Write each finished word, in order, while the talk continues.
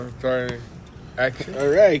Sorry. Action. All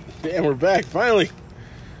right, damn, we're back. Finally,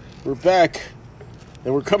 we're back,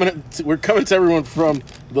 and we're coming to everyone from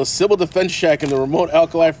the Civil Defense Shack in the remote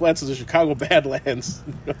Alkali Flats of the Chicago Badlands.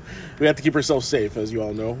 We have to keep ourselves safe, as you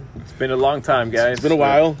all know. It's been a long time, guys. It's been a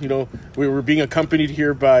while. You know, we were being accompanied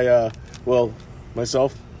here by,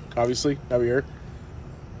 myself, obviously, Javier,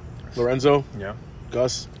 Lorenzo, Yeah.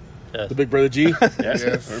 Gus, Yes. the Big Brother G,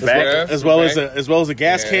 Yes. We're We're back. as well as a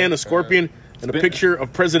gas can, a scorpion, and a been- picture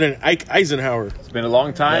of President Ike Eisenhower. It's been a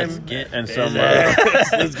long time. Let's get and busy. some.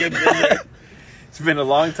 Let's get busy. It's been a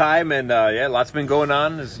long time, and lots been going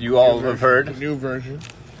on, as you all have heard. New version.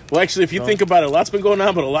 Well, actually, if you think about it, a lot's been going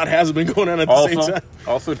on, but a lot hasn't been going on at the same time.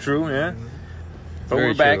 Also true, yeah. But Very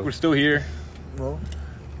we're back. true. We're still here. We're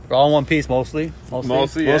all in one piece, mostly.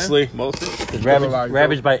 Mostly.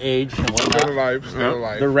 Ravaged by age and Still whatnot. alive. Still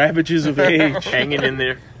alive. The ravages of age Hanging in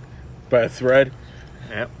there. by a thread.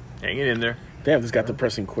 Yeah. Hanging in there. Damn, this got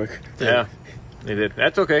depressing quick. Yeah. They did.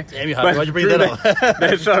 That's okay. Damn you, But- why'd you bring that up?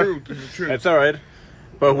 That's all, True. This is true. that's all right.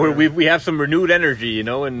 But we have some renewed energy, you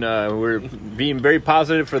know, and we're being very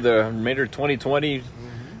positive for the remainder of 2020. We're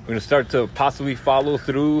going to start to possibly follow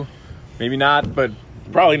through. Maybe not, but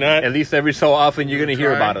Probably not. at least every so often you're going to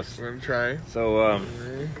hear about us. We're gonna try.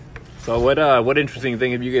 So what interesting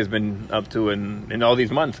thing have you guys been up to in all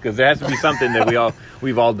these months? Because there has to be something that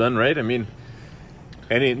we've all done, right? I mean,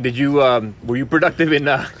 did you were you productive in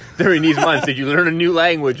during these months? Did you learn a new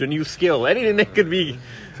language, a new skill, anything that could be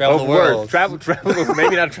Travel of the work? world. Travel,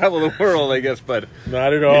 maybe not travel the world, I guess, but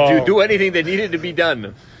Not at all. did you do anything that needed to be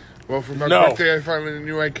done? Well, for my No. birthday, I finally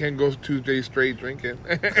knew I can't go 2 days straight drinking.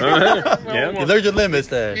 Yeah, You learned your limits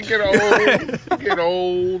You then. get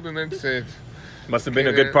old, and that's it. must have been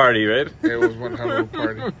a good party, right? It was one hell of a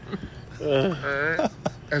party.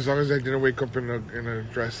 As long as I didn't wake up in a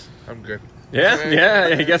dress, I'm good. Yeah,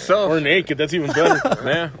 I guess so. Or naked. That's even better.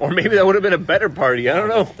 Yeah, or maybe that would have been a better party. I don't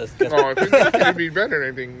know. That's Oh, I think that could be better.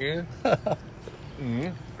 I think. Yeah.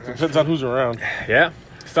 Depends on who's around. Yeah.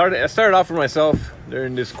 I started off for myself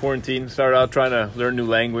during this quarantine. Started out trying to learn new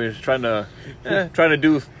language, trying to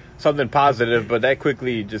do something positive, but that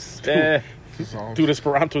quickly just Dude,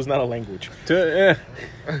 Esperanto is not a language.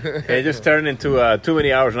 it just turned into too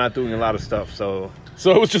many hours not doing a lot of stuff. So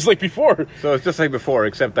So it was just like before. it's just like before,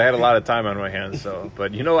 except I had a lot of time on my hands. So,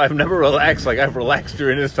 but you know, I've never relaxed like I've relaxed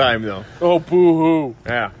during this time, though. Oh, boo-hoo.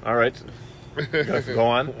 Yeah. All right. Go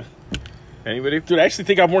on. Anybody? Dude, I actually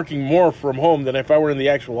think I'm working more from home than if I were in the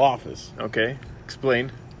actual office. Okay.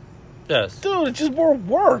 Explain. Yes. Dude, it's just more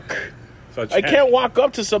work. So I can't walk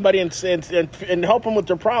up to somebody and help them with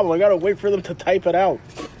their problem. I gotta wait for them to type it out.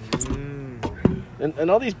 And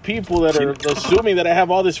all these people that are assuming that I have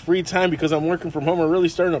all this free time because I'm working from home are really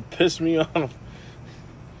starting to piss me off.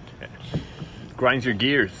 Grinds your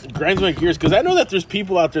gears. Grinds my gears because I know that there's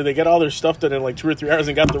people out there that get all their stuff done in like 2 or 3 hours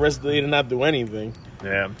and got the rest of the day to not do anything.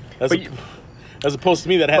 Yeah. As opposed to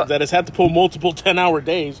me that has had to pull multiple 10-hour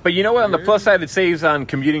days. But you know what? On the plus side, it saves on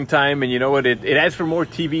commuting time, and you know what? It adds for more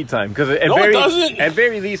TV time because it doesn't. At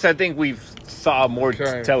very least, I think we've saw more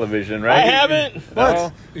Okay. television, I right? haven't. What?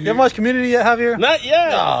 No. You haven't watched Community yet, Javier? Not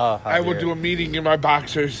yet. I would do a meeting in my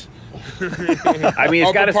boxers. I mean, it's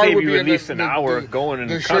Upper got to part save would you be at least an hour going and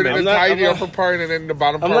the shirt coming. and the tie, the upper part, and then the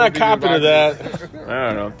bottom I'm part. not copping to that. I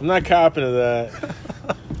don't know. I'm not copping to that.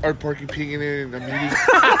 Or Porky Piggy in the meeting.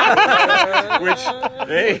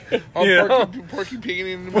 Hey, Oh, you know, Porky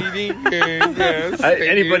Piggy in the meeting. Yes, thank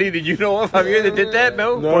anybody you. did you know of Javier that did that?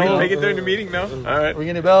 No. No. Or you take it during the meeting? No. All right. Ring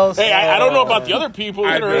any bells? Hey, I don't know about the other people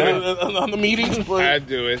that I are on the meetings, but I'd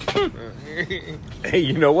do it. Hey,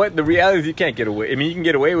 you know what? The reality is you can't get away. I mean, you can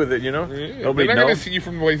get away with it. You know, They're nobody not gonna knows. see you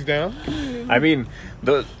from the waist down. I mean,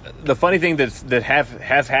 the funny thing that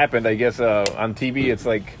has happened, I guess, on TV, it's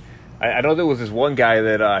like I know there was this one guy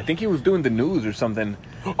that I think he was doing the news or something.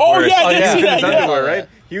 oh where- yeah, I did yeah. see He was in that. his Yeah. underwear, right?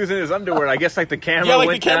 He was in his underwear. I guess like the camera. Yeah, like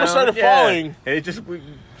went the camera down. started Yeah. falling. And it just we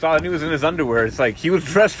saw he was in his underwear. It's like he was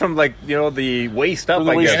dressed from like the waist up. From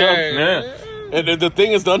the I waist guess. up. Yeah. And the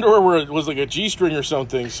thing is, the underwear was like a G-string or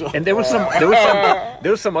something. So And there was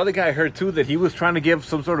some other guy I heard too that he was trying to give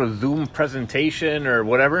some sort of Zoom presentation or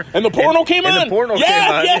whatever. And the porno came on? And the porno Yeah,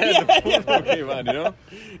 came on. yeah, The porno came on. You know.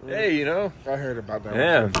 Hey, you know. I heard about that.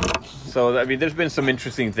 Yeah. So I mean, there's been some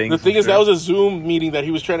interesting things. the thing is, that was a Zoom meeting that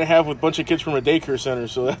he was trying to have with a bunch of kids from a daycare center.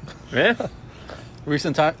 So that, yeah.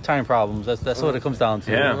 Recent time problems. That's what it comes down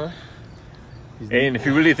to. Yeah. And if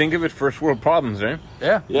you really think of it, first world problems, right?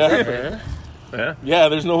 Yeah. yeah, Yeah. yeah.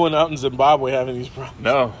 There's no one out in Zimbabwe having these problems,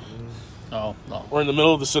 No. Oh, no. or in the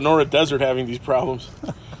middle of the Sonora Desert having these problems.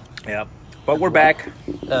 Yeah. But we're back.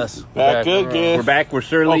 Yes. Back again. We're back. We're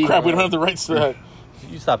surely. Oh crap, we don't have the rights to that.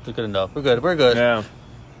 You stopped it good enough. We're good. We're good. Yeah.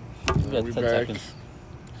 We got We 10 back. seconds.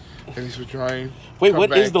 Thanks for trying. Wait, Come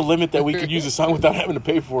what is back. the limit that we could use a song without having to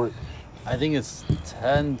pay for it? I think it's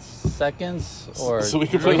 10 seconds, or So we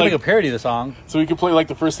could we play can like make a parody of the song, so we could play like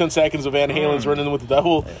the first 10 seconds of Van Halen's "Running with the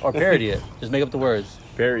Devil." or parody it. Just make up the words.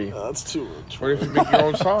 Perry. That's too much. What if you make your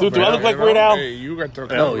own song? Dude, do man? I look like You know? Weird Al? Hey, you got the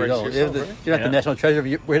No, you copyrights don't. yourself, You're, right? you're not Yeah. the national treasure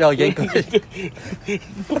of Weird Al Yankovic.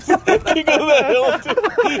 King of the Hill,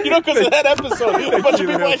 dude. You know, because of that episode, a bunch of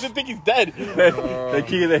people actually think he's dead. The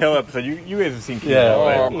King of the Hill episode. You guys have seen King Yeah. of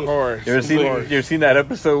the Hill, Oh, right? of course. You ever seen? Lord. You ever seen that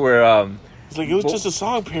episode where It's like, it was just a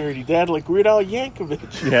song parody, Dad, like Weird Al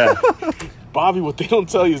Yankovic. yeah, Bobby, what they don't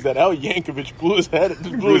tell you is that Al Yankovic blew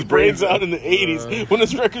his brains out in the 80s when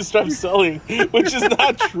his record started selling, which is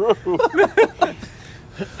not true.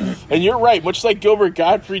 And you're right, much like Gilbert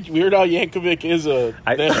Gottfried, Weird Al Yankovic is a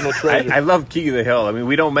national treasure. I love King of the Hill. I mean,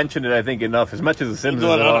 we don't mention it, I think, enough, as much as The Simpsons.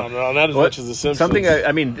 No, and all. not as What- much as The Simpsons. Something,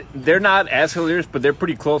 I mean, they're not as hilarious, but they're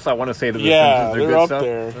pretty close, I want to say, to The Yeah, Simpsons. they're good up stuff.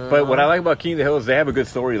 there. But what I like about King of the Hill is they have a good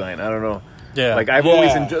storyline. I don't know. Yeah. Like, I've Yeah.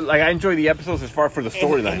 always enjoyed, like, I enjoy the episodes as far for the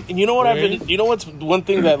storyline. And you know what you know what's one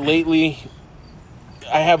thing that lately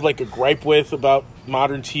I have like a gripe with about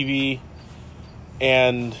modern TV,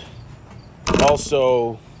 and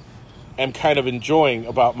also am kind of enjoying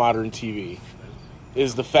about modern TV,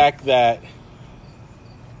 is the fact that,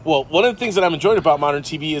 well, one of the things that I'm enjoying about modern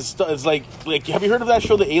TV is like have you heard of that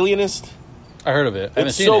show, The Alienist? I heard of it. I haven't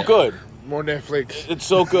It's seen so it. good. More Netflix. It's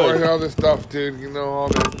so More good. all this stuff, dude. You know, all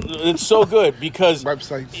the It's so good because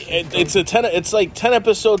websites. it's like 10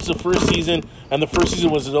 episodes the first season, and the first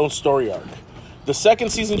season was its own story arc. The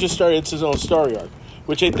second season just started its own story arc,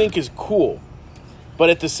 which I think is cool. But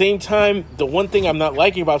at the same time, the one thing I'm not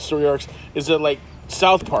liking about story arcs is that, like,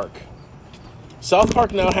 South Park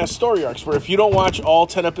now has story arcs where if you don't watch all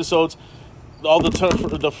 10 episodes, all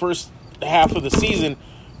the first half of the season,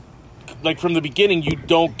 like from the beginning, you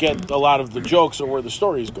don't get a lot of the jokes or where the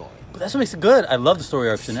story is going. But that's what makes it good. I love the story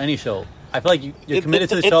arcs in any show. I feel like you're It- committed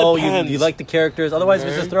to the it show. depends. You like the characters. Otherwise, if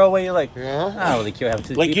it's just throwaway, you're like, Yeah. I don't really care. Having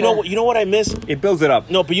to Like, you know what I miss? It builds it up.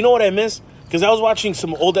 No, but you know what I miss? Because I was watching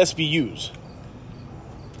some old SVUs.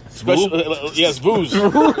 Yes, Voo's.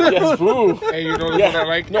 Yes, Voo. Hey, you know the Yeah, one I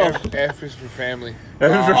like? no. F is for family. For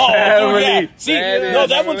Oh, family. yeah. See, That no, is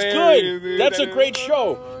that one's hilarious, good. dude. That's a That great is-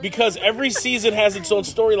 show because every season has its own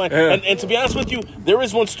storyline. Yeah. And to be honest with you, there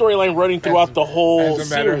is one storyline running throughout the whole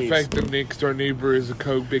As a matter series. of fact, the next door neighbor is a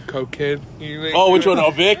big coke kid. Oh, which one?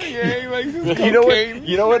 Oh, Vic? Yeah, he likes his You know what? cocaine.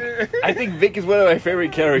 You know what? I think Vic is one of my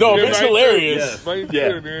favorite characters. No, Yeah, Vic's mine too. hilarious. Mine too, Yeah.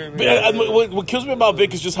 dude. But, what kills me about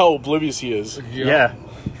Vic is just how oblivious he is. Yeah.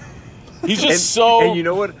 He's And, just so... and you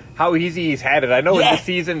know what? How easy he's had it. I know Yeah. in this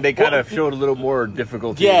season they kind of Well, showed a little more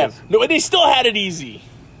difficulty. yeah. No, and they still had it easy.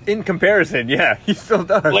 In comparison, yeah, he still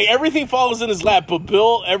does. Like, everything falls in his lap, but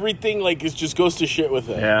Bill, everything, like, it just goes to shit with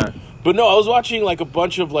it. yeah. But no, I was watching like a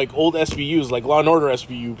bunch of like old SVUs, like Law and Order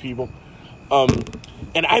SVU people,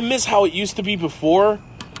 and I miss how it used to be before,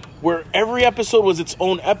 where every episode was its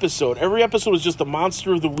own episode. Every episode was just a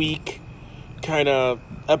monster of the week kind of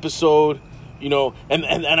episode, you know. And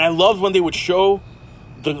I loved when they would show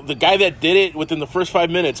the guy that did it within the first 5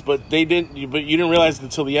 minutes, but you didn't realize it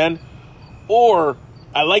until the end. Or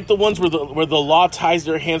I like the ones where the law ties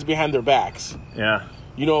their hands behind their backs. Yeah.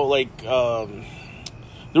 You know, like,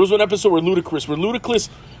 there was one episode where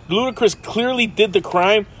Ludacris clearly did the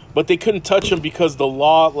crime, but they couldn't touch him because the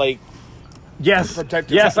law, like, Yes.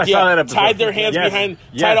 Protected. Yes, I saw that episode. tied their hands Yes. behind,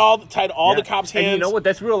 Yes. tied all Yeah. the cops' hands. And you know what?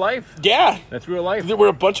 That's real life. Yeah. That's real life. There were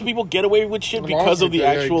a bunch of people get away with shit because of the Yeah,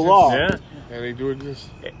 actual exist. law. Yeah. Yeah, they do exist.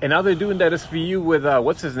 And now they're doing that SVU with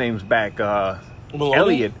what's his name's back, Maloney?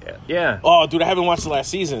 Elliot. Yeah. Oh, dude, I haven't watched the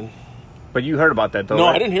last season. But you heard about that though. No,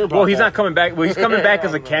 right? I didn't hear about Well, he's that. not coming back. Well, he's coming back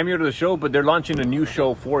as a cameo to the show, but they're launching a new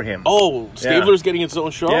show for him. Oh, Stabler's getting its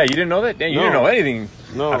own show? Yeah, you didn't know that? Yeah, you didn't No. know anything.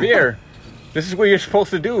 No. Javier, this is what you're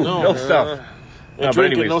supposed to do. No stuff. Yeah, But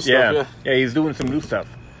drinking, no stuff, yeah, he's doing some new stuff.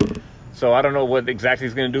 So I don't know what exactly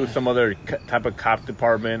he's going to do. Some other type of cop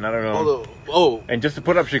department. I don't know. Oh, And just to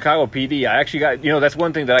put up Chicago PD, I actually got, that's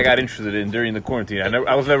one thing that I got interested in during the quarantine.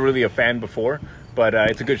 I was never really a fan before, but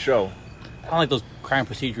it's a good show. I don't like those crime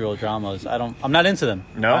procedural dramas. I'm not into them.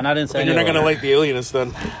 No? I'm not into and any you're not of going to them. like The Alienist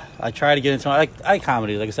then. I try to get into I like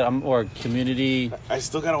comedy. Like I said, I'm more community. I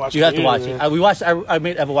still got to watch You have to watch Community, it. I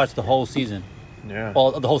made Eva watch the whole season. Yeah.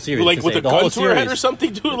 Well, the whole series. Like to with say. a the gun whole to her head or series.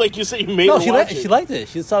 something, dude? Like you said, you made No, her she watch she liked it.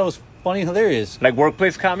 She thought it was funny and hilarious. Like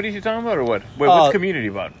workplace comedies you're talking about, or what? Wait, what's Community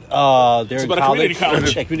about? They're It's in about a college. community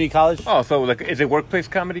college. Yeah, community college. Oh, so like, is it workplace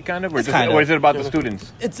comedy kind of, or, It's kind of. or is it about the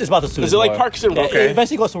students? It's about the students. Is it like more. Parks and Rec? It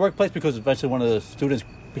eventually goes to workplace because eventually one of the students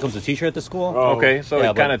becomes a teacher at the school. Oh. Okay, so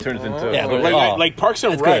Yeah, it kind of but- turns into. Yeah, but- Like Parks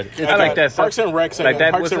and It's Rec. good. I like that stuff. Parks and Rec. Like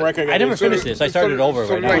that Parks was and a- Rec. I never finished this. I started over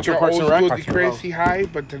So right now. like Your your Parks old and Rec? school Parks and Gracie High,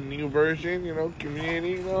 but the new version, you know,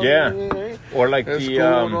 Community, you know. Yeah. Or like That's the.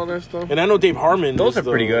 cool and all that stuff. And I know Dave Harmon. Those is are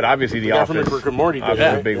pretty good. Obviously, The guy from Office. Rick and Morty. Did, Office is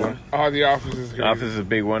a right? big Yeah. one. Oh, The Office is great. Office is a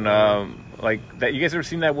big one. Like that. You guys ever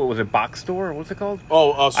seen that? What was it? Box Store? What's it called?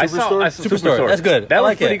 Oh, I saw Superstore. Superstore. That's good. That I was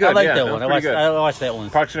like pretty it. good. I like yeah, that was one. pretty good. I watched that one.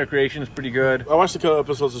 Parks and Recreation is pretty good. I watched a couple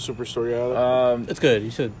episodes of Superstore. Yeah. It's good. You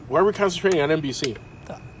should. Why are we concentrating on NBC?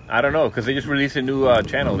 I don't know because they just released a new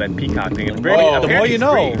channel, that Peacock thing. And more- apparently, the more you it's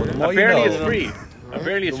know, free. the more you Apparently, know. it's free.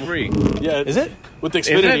 Apparently, it's free. Yeah. Is it? With the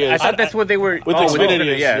Isn't Xfinity? it? I thought that's what they were. With oh,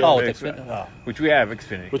 Xfinity, yeah. yeah. Oh, with it's Xfinity. oh, Which we have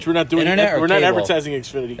Xfinity. Which we're not doing. Internet or We're not cable? advertising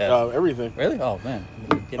Xfinity. Yeah. Everything. really? Oh man.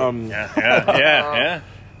 Get it. Yeah.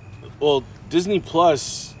 Well, Disney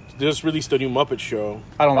Plus just released a new Muppet show.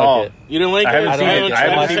 I don't like Oh. it. You didn't like I it? haven't seen I it. haven't I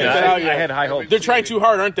haven't seen it. checked out I yet. had high hopes. They're trying too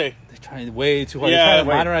hard, aren't they? They're trying way too hard. Yeah, They're trying to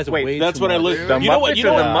wait, modernize it wait, way That's too what I much. look. The You know Muppets what? You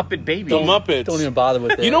know or what? the Muppet Babies? The Muppets. Don't even bother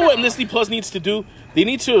with it. You know what Disney Plus needs to do? They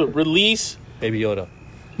need to release. Baby Yoda.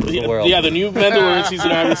 Yeah, world. the new Mandalorian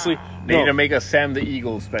season, obviously. They need No, to make a Sam the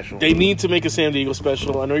Eagle special. they need to make a Sam the Eagle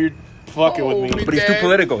special. I know you're fucking with me. But he's too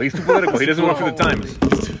political. He's too political. He doesn't work for the times.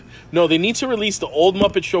 No, they need to release the old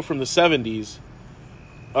Muppet show from the 70s.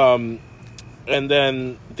 And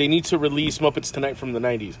then they need to release Muppets Tonight from the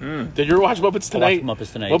 90s. Did you ever watch Muppets Tonight?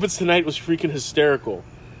 Muppets Tonight. Muppets Tonight was freaking hysterical.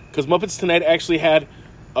 Because Muppets Tonight actually had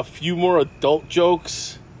a few more adult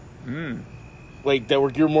jokes. Like, that were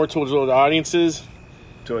geared more towards older audiences.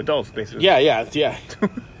 To adults, basically. Yeah.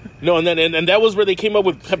 No, and then and that was where they came up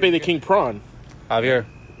with Pepe the King Prawn. Javier,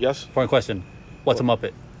 Yes? point question. What's a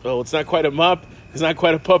Muppet? Oh, it's not quite a mop. It's not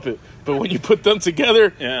quite a puppet. But when you put them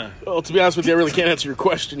together, Yeah. well, to be honest with you, I really can't answer your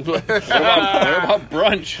question. But What about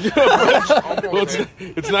brunch? well,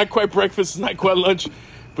 it's not quite breakfast. It's not quite lunch.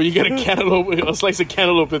 But you get a cantaloupe, a slice of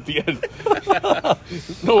cantaloupe at the end.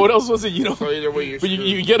 No, what else was it? You know, So either way, you're but screwed.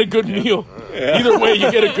 you get a good meal. Either way,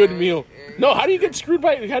 you get a good meal. No, how do you get screwed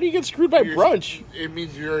by brunch? It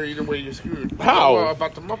means either way you're screwed. How? Well,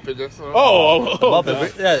 about the Muppet. That's Oh,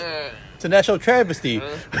 Muppet. Yeah. It's a national travesty. It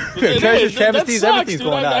Treasures, is. travesties, That sucks, everything's dude.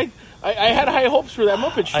 going on. I had high hopes for that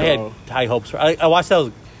Muppet show. I had high hopes. I watched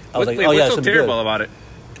that. I was like, Wait, oh yeah, what's so something terrible good. about it?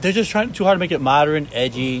 They're just trying too hard to make it modern,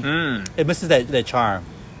 edgy. It misses that charm.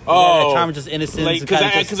 Oh. That charm of just innocence. Like, and kinda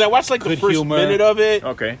just because I watched like the good first humor. minute of it,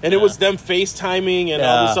 Okay. and it was them FaceTiming and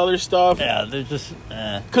all Yeah. this other stuff. Yeah, they're just.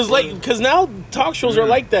 Because now talk shows are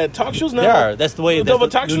like that. Talk shows now They are. That's the way. No, That's but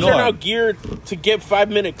the talk new shows are now norm. geared to get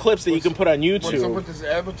 5-minute clips that you can put on What's up YouTube. with this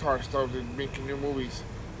Avatar stuff? They're making new movies.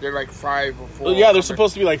 They're like 5 or 4. Well, yeah, there's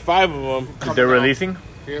supposed to be like 5 of them. They're releasing?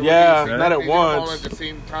 Yeah, not at They did them all once. at the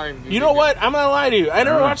same time. You know what? I'm not gonna lie to you. I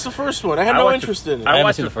never watched the first one. I had I no watched interest the- in it. I I haven't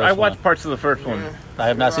watched seen the the- first I watched one. parts of the first one. I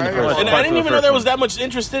have not seen the I first watched one. And I parts didn't of the even know first there was one. that much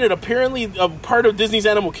interest in it. Apparently, a part of Disney's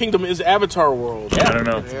Animal Kingdom is Avatar World. I don't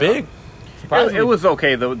know. It's big. It was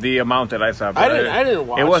okay, the amount that I saw. But I didn't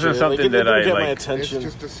watch it. It wasn't Like, something it that didn't I get my like. It's attention.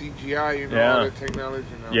 just the CGI, you know, Yeah. all the technology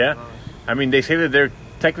now. Yeah. I mean, they say that they're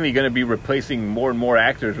technically going to be replacing more and more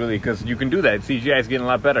actors, really, because you can do that. CGI is getting a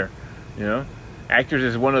lot better. You know, actors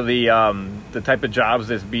is one of the type of jobs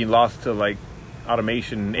that's being lost to like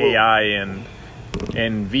automation, AI, and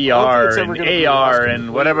VR it's ever and gonna be AR lost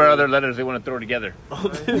and whatever other letters they want to throw together. Yeah,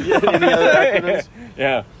 any other acronyms?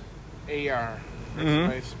 Yeah, AR. That's a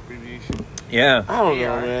nice abbreviation. yeah, I don't know,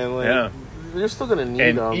 Yeah. man. Like, yeah. You're still gonna need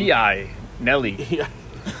And them. EI, Nelly. Yeah.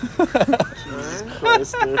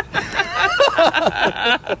 Christ, dude.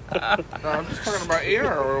 I'm just talking about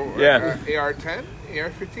AR or Yeah. AR-10,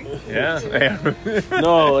 AR-15. Yeah,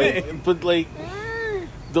 No, like, but like,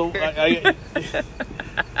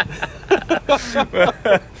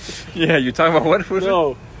 yeah. You're talking about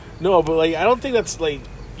what? no, but like, I don't think that's like,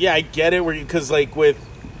 yeah, I get it. Because like with,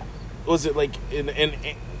 was it like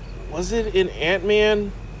was it in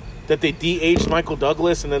Ant-Man that they de-aged Michael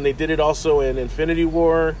Douglas, and then they did it also in Infinity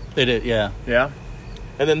War, They did. Yeah. Yeah.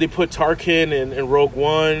 and then they put Tarkin in Rogue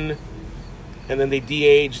One, and then they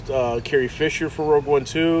de-aged Carrie Fisher for Rogue One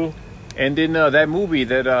too. And in that movie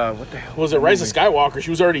that what the hell Was it Rise of Skywalker? She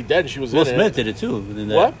was already dead. And she was Will in Smith it. did it too. In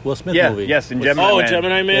that What? Will Smith Yeah, movie. yes, in With- Gemini Oh, Man.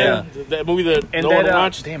 Gemini Man, that movie that And no that, one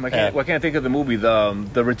watched. damn, why Yeah. can't I think of the movie? The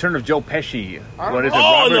Return of Joe Pesci. What is it?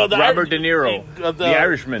 Oh, Robert, no, the Robert De Niro, the the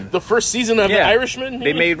Irishman. The first season of The Yeah. Irishman.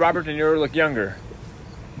 They made Robert De Niro look younger.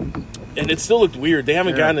 and it still looked weird. They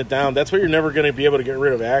haven't gotten it down. That's why you're never going to be able to get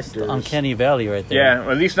rid of actors. Uncanny Valley right there. Yeah,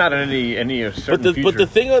 or at least not in any certain But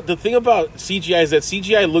future. the thing about CGI is that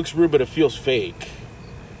CGI looks real, but it feels fake.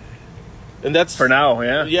 And that's for now,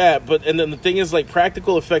 yeah. Yeah, but and then the thing is, like,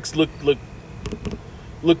 practical effects look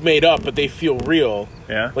look made up, but they feel real.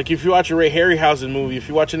 Yeah. Like if you watch a Ray Harryhausen movie, if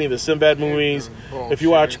you watch any of the Sinbad movies, if you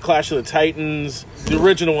watch Clash of the Titans, the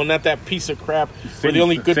original one, not that piece of crap, where the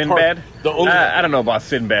only good Sinbad? part, the only I don't know about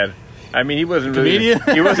Sinbad. I mean, he wasn't really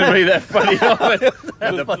that funny.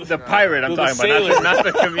 The pirate I'm talking about, not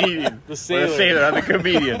the comedian. The sailor. Or the sailor, not the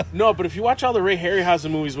comedian. No, but if you watch all the Ray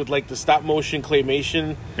Harryhausen movies with like the stop motion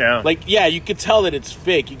claymation, Yeah. like you could tell that it's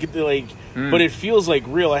fake. You could but it feels like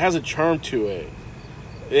real. It has a charm to it.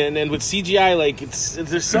 And with CGI, like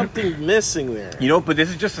there's something missing there. You know, but this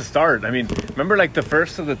is just a start. I mean, remember like the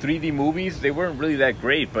first of the 3D movies? They weren't really that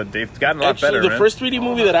great, but they've gotten a lot better. The man. first 3D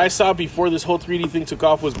movie that I saw before this whole 3D thing took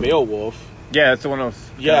off was Beowulf. Yeah, that's the one I was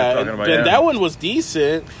talking about. And that one was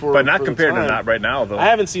decent but not compared to not right now though. I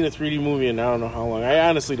haven't seen a 3D movie in I don't know how long. I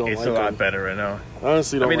honestly don't it's like it. It's a lot better right now.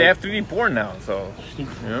 Honestly, don't. I mean, they have 3D porn now, so you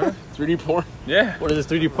know? 3D porn. Yeah. What is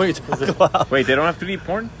this 3D porn you talking about? Wait, they don't have 3D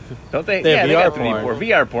porn? Don't they? They have they VR got 3D porn.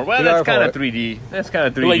 VR porn. Well, that's kind of 3D. That's kind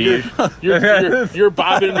of 3D. Like you're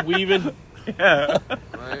bobbing and weaving. Yeah.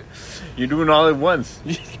 Right. You're doing all at once.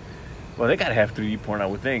 Well, they gotta have 3D porn, I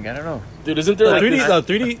would think. I don't know. Dude, isn't there like 3D? this? No,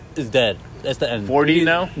 3D is dead. That's the end. 4D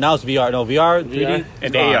now? Now it's VR. No, VR, 3D,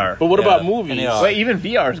 and gone. AR. But what about movies? And AR. Wait, even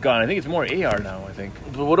VR is gone. I think it's more AR now. I think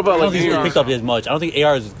But what about I don't like think it's VR? picked up as much. I don't think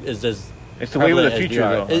AR is as it's the way of the prevalent as future,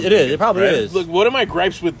 VR. though. It is. It probably Right? is. Look, one of my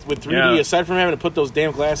gripes with 3D, Yeah. aside from having to put those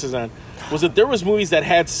damn glasses on, was that there was movies that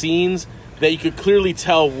had scenes that you could clearly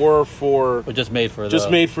tell were for But just made for the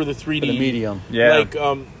 3D for the medium. Yeah.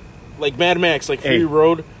 like Mad Max, like Fury Hey.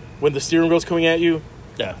 Road, when the steering wheel's coming at you.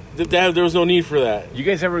 Yeah. There was no need for that. You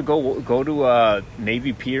guys ever go to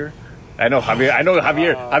Navy Pier? I know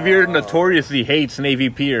Javier notoriously hates Navy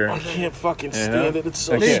Pier. I can't fucking Yeah. stand it. It's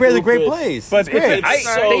so Okay. Navy Pier is a great stupid. place. But It's great.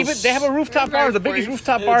 It's they have a rooftop bar, the biggest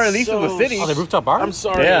rooftop bar at least in the city. Oh, the rooftop bar? I'm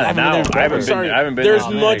sorry. Yeah, I haven't now been there. I haven't I'm been. sorry. I haven't been. There's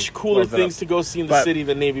now. much cooler Close it things up. to go see in the But- city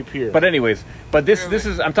than Navy Pier. But anyways, this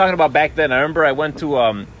is I'm talking about back then. I remember I went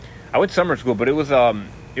to summer school, but it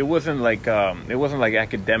wasn't like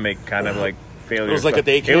academic kind of like failure. It was like a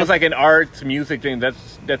day It camp? was like an art music thing.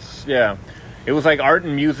 That's yeah. It was like art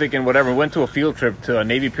and music and whatever. We went to a field trip to a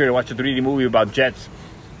Navy Pier to watch a 3D movie about jets.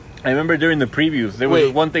 I remember during the previews there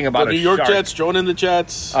was one thing about the New a York shark. Jets, joining the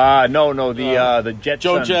Jets. No, the Jets.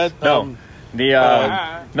 Joe Jet. No,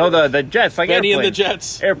 the Jets like Benny and airplanes. the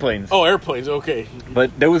Jets. Airplanes. Oh, airplanes. Okay.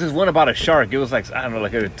 But there was this one about a shark. It was like, I don't know,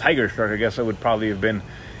 like a tiger shark, I guess it would probably have been.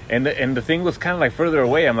 And the thing was kind of like further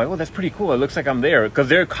away. I'm like, oh, that's pretty cool. It looks like I'm there. Because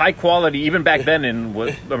they're high quality, even back then in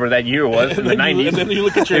whatever that year was, in the 90s. And then you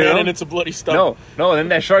look at your You hand know? and it's a bloody stump. No, then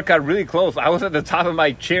that shark got really close. I was at the top of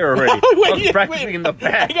my chair already. I was practically in the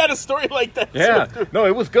back. I got a story like that. Yeah. too. No,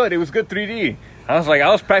 it was good. It was good 3D. I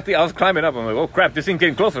was climbing up. I'm like, oh crap, this thing's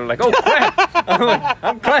getting closer. I'm like, oh crap.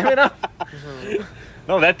 I'm climbing up.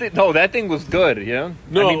 No, that thing was good, you know?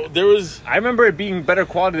 No, I mean, there was... I remember it being better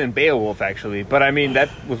quality than Beowulf, actually. But, I mean, that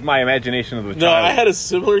was my imagination of the No, child. I had a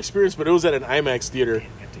similar experience, but it was at an IMAX theater.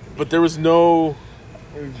 But there was no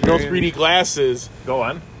 3D glasses. Go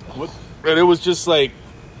on. And it was just like...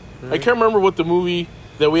 I can't remember what the movie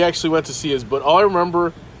that we actually went to see is, but all I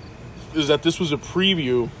remember is that this was a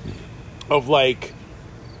preview of,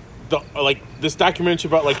 this documentary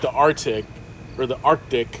about, the Arctic, or the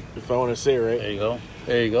Arctic, if I want to say it right.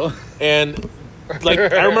 There you go. And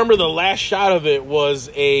I remember the last shot of it was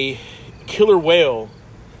a killer whale,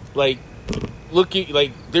 looking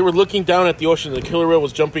they were looking down at the ocean. The killer whale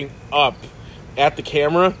was jumping up at the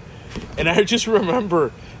camera, and I just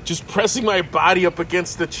remember just pressing my body up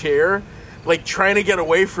against the chair, trying to get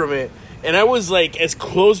away from it. And I was as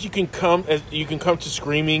close as you can come to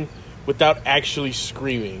screaming without actually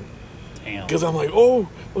screaming. Damn. Because I'm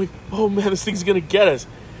oh man, this thing's gonna get us.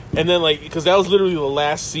 And then because that was literally the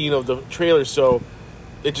last scene of the trailer, so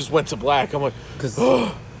it just went to black. I'm like, Because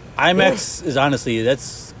IMAX is honestly,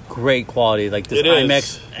 that's great quality. Like this It is.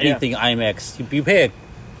 IMAX, anything IMAX, you pay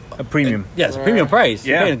A premium. it's a premium price.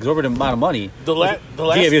 You Yeah. pay an exorbitant amount of money. the last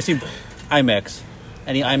Have you ever seen IMAX?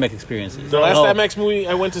 Any IMAX experiences? the last No. IMAX movie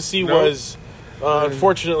I went to see No. was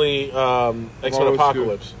unfortunately X-Men was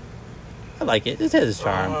Apocalypse. I like it. It has its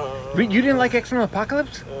charm. You didn't like X-Men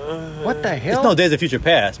Apocalypse? What the hell? It's no Days of Future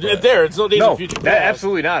Past. Yeah, But it's no Days No, of Future Past.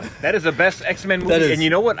 absolutely not. That is the best X-Men movie. That is- And you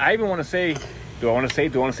know what? I even want to say... Do I want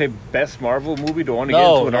to say best Marvel movie? Do I want to get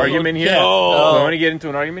No, into an no, argument here? yeah. Do I No. want to get into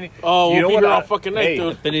an argument? Oh, you we'll know be what? here all fucking night, dude.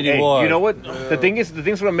 Infinity War. You know what? The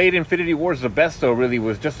things what made Infinity Wars the best, though, really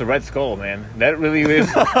was just the Red Skull, man. That really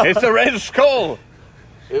is. It's the Red Skull.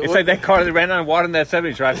 It's like that car that ran on water in that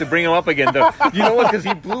 70s. I have to bring him up again, though. You know what? Because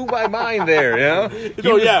he blew my mind there, you know?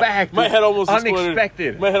 He was back. My head almost Unexpected.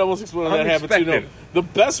 exploded. My head almost exploded when that happened too. No, Unexpected. the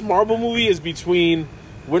best Marvel movie is between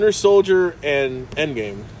Winter Soldier and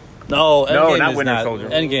Endgame. No, Endgame not is Winter not. Soldier.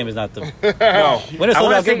 Endgame is not the. No, Winter I Soldier,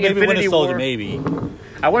 wanna I'll say give maybe Infinity Winter Soldier, War. maybe.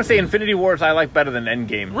 I want to say Infinity Wars I like better than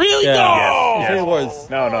Endgame. Really? Yeah. No. Yes. Infinity Wars.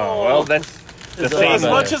 No. Well, that's the It's same. As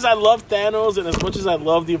better. much as I love Thanos and as much as I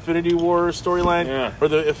love the Infinity War storyline Yeah. or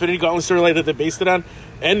the Infinity Gauntlet storyline that they based it on,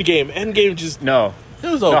 Endgame just No. It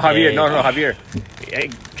was okay. No, Javier. No, Javier. Hey,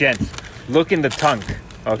 gents, look in the tunk.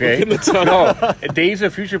 Okay. Look in the tunk. No, Days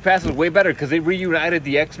of Future Past is way better because they reunited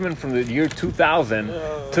the X-Men from the year 2000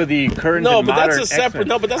 to the current No, and but modern that's a separate. X-Men.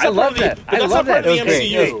 No, but that's I not part love of the. that. But I that's love not part that. of the It was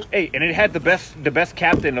great. MCU. Hey, and it had the best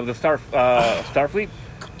captain of the Starfleet.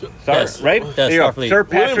 Yes. Right? Yes, There you go. Starfleet. Sir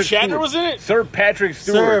William Patrick Shatner Stewart. was in it. Sir Patrick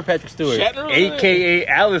Stewart. Sir Patrick Stewart. Shatner was in it. AKA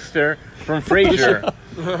Alistair from Frasier.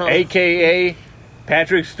 AKA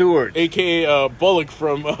Patrick Stewart. AKA Bullock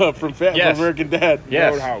from Yes. American Dad.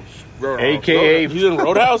 Yes. Roadhouse. AKA He's in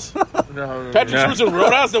Roadhouse. No. Patrick Stewart's in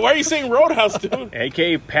Roadhouse. Then why are you saying Roadhouse, dude?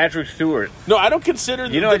 AKA Patrick Stewart. No, I don't consider.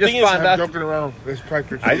 You know, the I just thing is, found I'm out. joking around. It's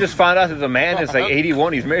Patrick. I just found out that the man is like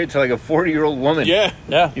 81. He's married to like a 40-year-old woman. Yeah,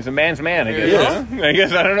 Yeah. He's a man's man, I guess. Yeah. Huh? I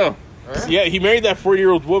guess I don't know. yeah. He married that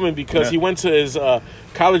 40-year-old woman because Yeah. he went to his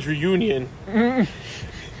college reunion.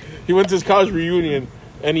 He went to his college reunion.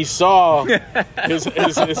 And he saw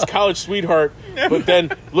his college sweetheart, but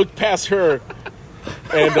then looked past her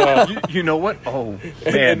and You know what? Oh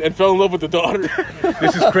man, and fell in love with the daughter.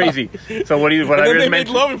 this is crazy. So what I And then just they made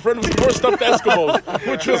mentioned. love in front of his four stuffed Eskimos,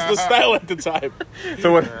 which was the style at the time.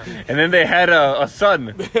 So what? And then they had a son,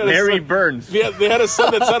 had a Larry son. Burns. They had a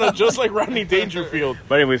son that sounded just like Rodney Dangerfield.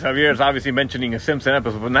 But anyways, Javier is obviously mentioning a Simpson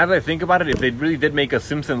episode. But now that I think about it, if they really did make a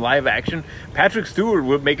Simpson live action, Patrick Stewart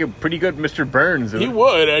would make a pretty good Mr. Burns. He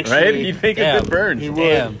would actually. Right? He'd make a Damn. good Burns. He would.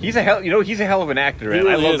 Damn. He's a hell. You know, he's a hell of an actor. He Man.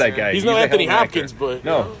 I really love is. that guy. He's no a Anthony hell of an Hopkins, actor. but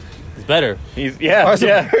No, It's better. he's yeah, Carson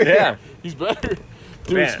yeah. he's better.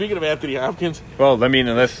 Dude, Man. speaking of Anthony Hopkins, Well, I mean,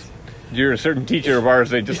 unless you're a certain teacher of ours,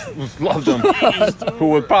 they just loved him, who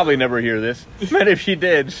would probably never hear this. But if she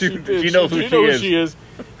did, she knows who she is.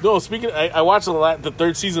 No, speaking, I watched the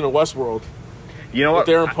third season of Westworld You know with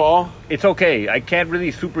what? Darren Paul. It's okay. I can't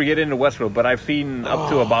really super get into Westworld, but I've seen up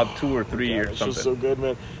to about 2 or 3 years. That Something. show's so good,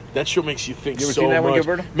 man. That show makes you think You ever so seen that one, much.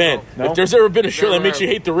 Gilberto? Man, No? if there's ever been a show Never that makes you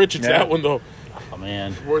have. hate the rich, it's Yeah. that one though. Oh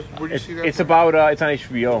man. Where'd you see that? It's from? about it's on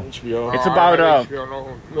HBO. HBO. It's Oh, about I HBO,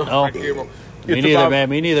 no. No. I cable. Me It's neither, about- man.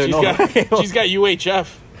 Me neither. She's No. she's got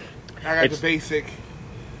UHF. I got It's- the basic.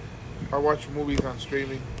 I watch movies on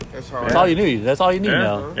streaming. That's how. That's I all you need. That's all you need Yeah,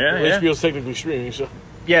 now. yeah, Well, yeah. HBO's technically streaming, so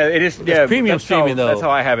Yeah, it is. Yeah, premium that's how- streaming, though. That's how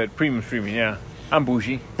I have it. Premium streaming. Yeah, I'm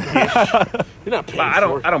bougie. you're not paying But I for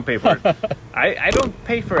don't. it. I don't pay for it. I don't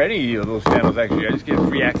pay for any of those channels. Actually, I just get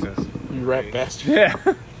free access. You rat bastard. Yeah,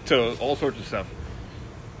 to all sorts of stuff.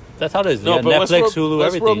 That's how it is. No, Yeah, but Netflix, Westworld, Hulu, Westworld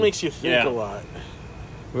everything. makes you think Yeah. a lot.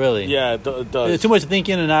 Really? Yeah, it does. Too much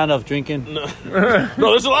thinking and not enough drinking.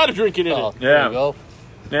 No, there's a lot of drinking in Oh, it. there Yeah. you go.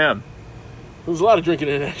 Yeah, There's a lot of drinking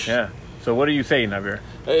in it, actually. yeah. So what are you saying, Javier?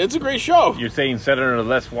 It's a great show. You're saying set it under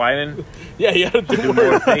less whining, Yeah, you gotta do do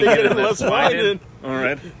more thinking thinking and and less less whining. whining. All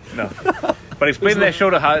right. No. But explain that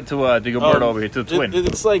show to Gilberto over here, to the twin.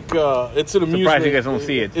 It's like it's an amusement. Surprised you guys don't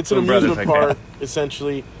see it. It's an Twin brothers amusement like park,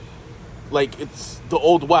 essentially. Like it's the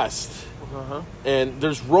Old West, and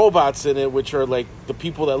there's robots in it, which are like the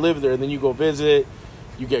people that live there. And then you go visit,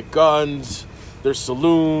 you get guns. There's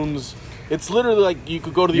saloons. It's literally like you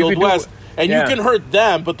could go to the You Old could do- West, and yeah. you can hurt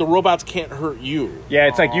them, but the robots can't hurt you. Yeah,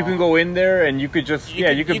 it's like you can go in there and you could just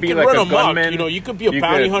you could be can like run a amok. gunman. You know, you could be a You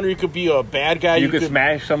bounty could- hunter. You could be a bad guy. You could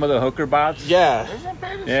smash some of the hooker bots. Yeah. It's not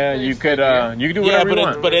bad. Yeah, you could do Yeah, whatever you but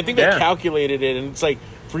want. but I think Yeah. they calculated it, and it's like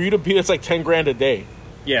for you to be, it's like $10,000 a day.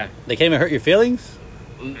 Yeah. They can't even hurt your feelings.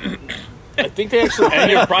 I think they actually. And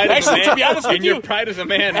your pride as a actually, man. to be honest with and you, your pride as a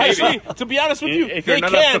man, actually, maybe. to be honest with you, If you're they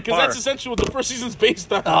not up can to because par. that's essentially what the first season's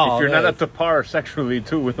based on. Oh, If you're not man. up to par sexually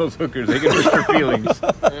too with those hookers, they can hurt your feelings.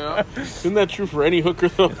 Yeah. Isn't that true for any hooker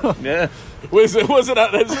though? Yeah. Isn't it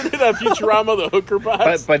on Futurama the hooker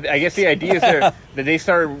bots? But I guess the idea is there that they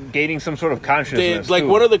start gaining some sort of They, consciousness. like too.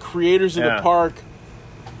 one of the creators of Yeah. the park,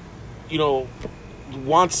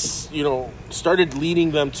 once started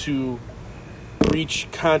leading them to reach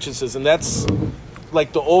consciousness, and that's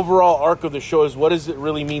like the overall arc of the show is what does it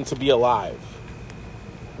really mean to be alive?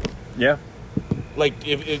 Yeah. Like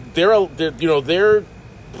if they're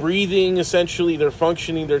breathing, essentially they're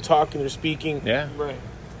functioning, they're talking, they're speaking, Yeah. Right.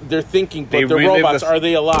 they're thinking, but They they're relive robots. the- Are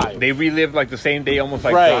they alive? They relive like the same day, almost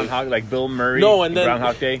like Right. Groundhog, like Bill Murray. No, and in then-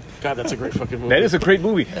 Groundhog Day. God, that's a great fucking movie. That is a great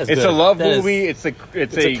movie. That's It's good. a love That is- movie. It's a a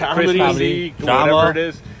comedy. Christmassy, Drama. whatever it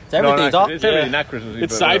is. It's everything. It's all- It's everything, Yeah. not Christmas.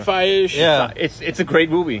 It's sci-fi-ish. Yeah. It's a great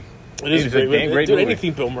movie. It is It's great. a damn great Dude, movie.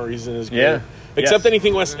 anything Bill Murray's in is good. Yeah. Except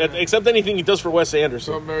Yes. anything he does for Wes So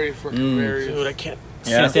Anderson. Mary fucking hilarious. Dude, I can't.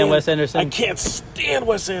 Can't stand Wes Anderson. I can't stand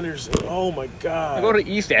Wes Anderson. Oh my god. Go to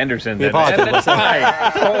East Anderson. Yeah, Then. politics.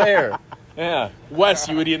 That's fine. Go there. Yeah. Wes,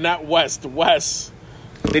 you idiot, not West. Wes.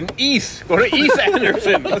 Then East. Go to East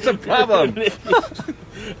Anderson. What's the problem?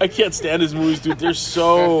 I can't stand his movies, dude. They're That's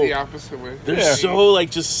so the opposite way. they're so like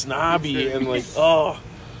just snobby and like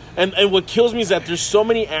and what kills me is that there's so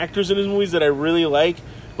many actors in his movies that I really like,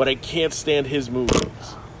 but I can't stand his movies.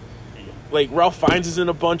 Like Ralph Fiennes is in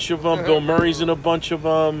a bunch of them. Bill Murray's in a bunch of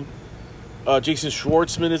them. Jason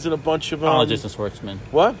Schwartzman is in a bunch of them. I don't like Jason Schwartzman.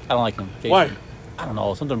 What? I don't like him. Jason. Why? I don't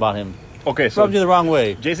know. Something about him Okay, so rubbed you the wrong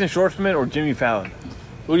way. Jason Schwartzman or Jimmy Fallon?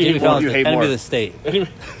 Who do you Jimmy hate more? Fallon's you the hate enemy more? of the state.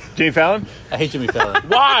 Jimmy Fallon? I hate Jimmy Fallon.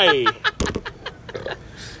 Why?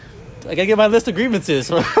 I gotta get my list of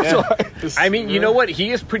grievances. I mean, you know what?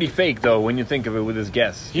 He is pretty fake, though, when you think of it with his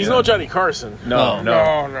guests. He's you no know? Johnny Carson. No.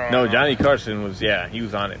 No. Johnny Carson was, he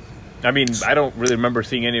was on it. I mean, I don't really remember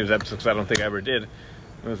seeing any of his episodes. I don't think I ever did.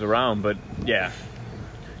 It was around, but yeah.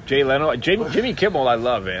 Jay Leno, Jimmy Kimmel, I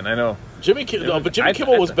love, man. I know. Jimmy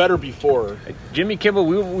Kimmel was better before. Jimmy Kimmel,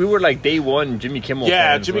 we were like day one Jimmy Kimmel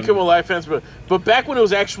fans. Jimmy Kimmel live fans, but back when it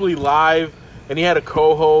was actually live and he had a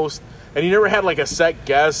co-host and he never had like a set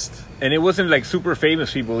guest. And it wasn't like super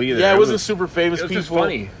famous people either. Yeah, it wasn't super famous It was people. just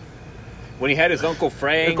funny. When he had his Uncle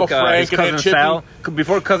Frank, Frank his and cousin Aunt Chippy. Sal,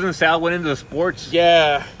 before cousin Sal went into the sports.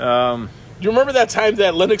 Yeah. Um, You remember that time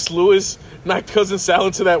that Lennox Lewis knocked Cousin Sal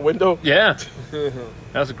into that window? yeah.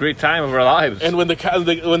 That was a great time of our lives. And when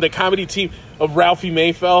the comedy team of Ralphie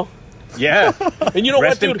May fell? yeah. And you know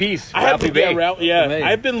Rest what, dude? in peace, I have Ralphie to, May. May.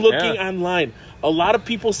 I've been looking Yeah. online. A lot of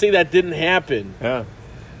people say that didn't happen. Yeah.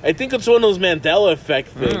 I think it's one of those Mandela effect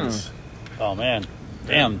things. Oh man,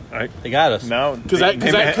 damn, I, they got us. no. 'Cause I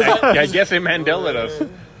guess they Mandela us.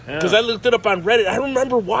 Because I looked it up on Reddit. I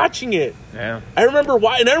remember watching it. Yeah. I remember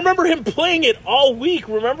and I remember him playing it all week.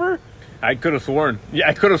 Remember? I could have sworn. Yeah,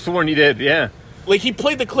 I could have sworn he did. Yeah. Like he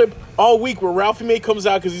played the clip all week where Ralphie May comes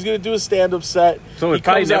out because he's going to do a stand-up set. So He it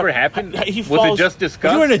probably comes out- never happened. He Was falls. it just Was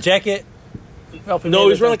discussed? he wearing a jacket? Ralphie No, May he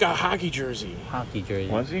was wearing was like a hockey jersey. hockey jersey.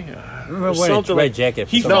 Was he? I remember Or wearing a something red like- jacket.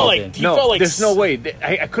 For he some felt reason. like- he felt like there's no way.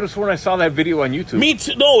 I could have sworn I saw that video on YouTube. Me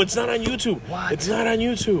too. No, it's not on YouTube. What? It's not on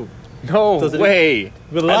YouTube. No Does it- way.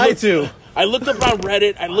 We're lied to. I looked up on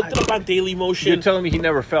Reddit. I looked it up on Daily You're Motion. telling me he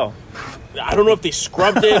never fell? I don't know if they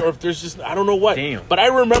scrubbed it or if there's just I don't know what. Damn. But I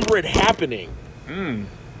remember it happening.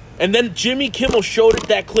 And then Jimmy Kimmel showed it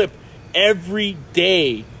that clip every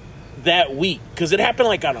day that week because it happened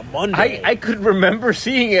like on a Monday. I could remember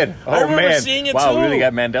seeing it. Oh, I remember man. seeing it, wow, too. we really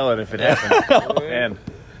got Mandela if it happened. Man.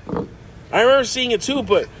 I remember seeing it too,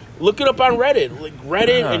 but look it up on Reddit, like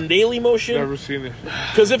Reddit and Daily Motion. Never seen it.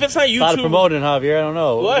 Because if it's not A lot of YouTube, promoting, Javier. I don't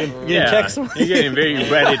know. What? Getting Yeah, checks. you're getting very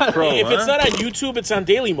Reddit pro, if huh? it's not on YouTube, it's on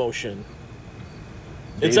Daily Motion.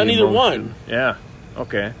 It's on Daily either Motion. one. Yeah.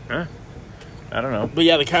 Okay. Huh? I don't know. But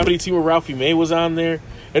yeah, the comedy team where Ralphie May was on there.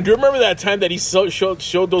 And do you remember that time that he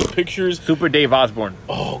showed those pictures? Super Dave Osborne.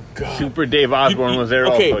 Oh God! Super Dave Osborne was there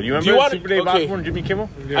okay, also. You do remember you want- Super Dave okay. Osborne, Jimmy Kimmel?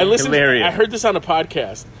 I listened. Hilarious. I heard this on a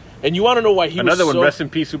podcast, and you want to know why he Another was one. so, Rest in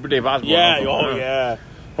peace, Super Dave Osborne. Yeah. also. Oh yeah.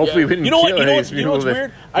 Hopefully Yeah. we didn't You know what? kill You know any what's- of these you know what's people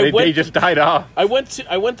weird? that- They just died off. I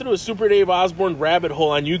went through a Super Dave Osborne rabbit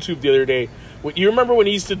hole on YouTube the other day. You remember when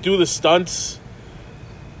he used to do the stunts?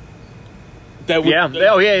 That Yeah.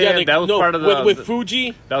 Oh, yeah. That was part of the- with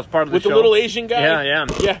Fuji. That was part of the With show. the little Asian guy.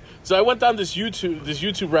 Yeah. So I went down this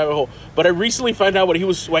YouTube rabbit hole, but I recently found out why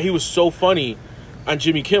he was so funny on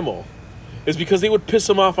Jimmy Kimmel is because they would piss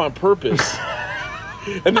him off on purpose.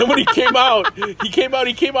 And then when he came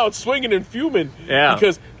out swinging and fuming. Yeah.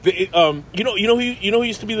 Because you know who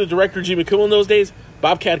used to be the director of Jimmy Kimmel in those days?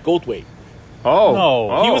 Bobcat Goldthwait. Oh.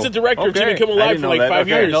 No. Oh. He was the director of Jimmy Kimmel I Live didn't for know like that. 5 Okay.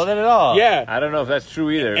 years. I didn't know that at all. Yeah. I don't know if that's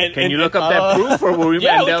true either. And- Can and- you look up that proof, or were we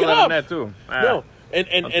Yeah, look it Mandela up. on that too? No. And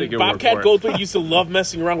I'll take your word Bobcat for it. Goldthwait used to love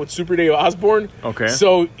messing around with Super Dave Osborne. Okay.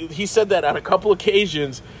 So he said that on a couple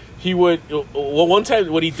occasions he would. Well, one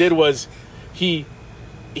time what he did was he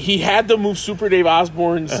had to move Super Dave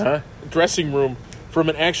Osborne's dressing room from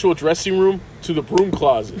an actual dressing room to the broom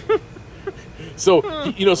closet. So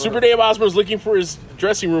Super Dave Osborne's looking for his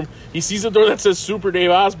dressing room. He sees a door that says Super Dave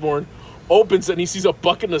Osborne, opens it, and he sees a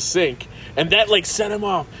bucket in the sink, and that like set him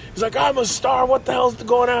off. He's like, "I'm a star. What the hell's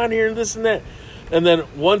going on here?" And this and that. And then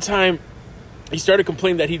one time, he started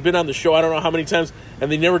complaining that he'd been on the show I don't know how many times,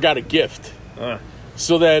 and they never got a gift.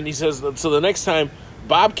 So then he says, so the next time,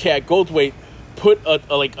 Bobcat Goldthwait put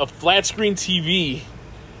a flat screen TV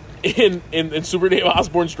in Super Dave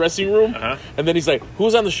Osborne's dressing room, and then he's like, "Who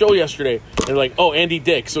was on the show yesterday?" And they're like, "Oh, Andy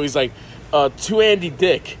Dick." So he's like, "To Andy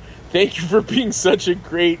Dick, thank you for being such a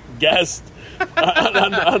great guest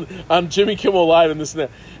on Jimmy Kimmel Live and this and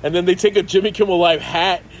that. And then they take a Jimmy Kimmel Live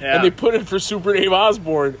hat and they put it for Super Dave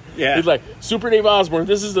Osborne. Yeah. He's like, Super Dave Osborne,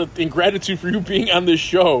 this is in gratitude for you being on this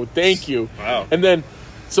show. Thank you. Wow. And then,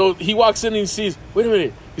 so he walks in and he sees, wait a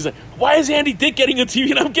minute. He's like, why is Andy Dick getting a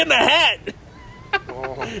TV and I'm getting a hat?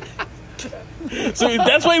 So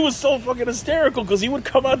that's why he was so fucking hysterical, because he would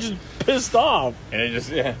come out just pissed off. And it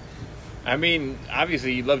just, I mean,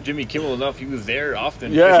 obviously, you love Jimmy Kimmel enough. He was there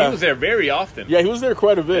often. Yeah. He was there very often. Yeah, he was there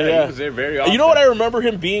quite a bit. Yeah, He was there very often. You know what I remember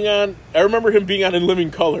him being on? I remember him being on In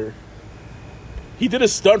Living Color. He did a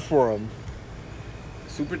stunt for him.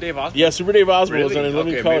 Super Dave Osborne? Yeah, Super Dave Osborne was Really? on In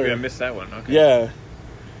Living Okay, Color. maybe I missed that one. Okay. Yeah.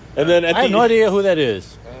 And then at I have the, no idea who that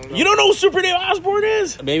is. You don't know who Super Dave Osborne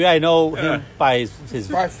is? Maybe I know him by his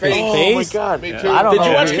By face. Oh my face. god! Me Yeah. too. I don't Did you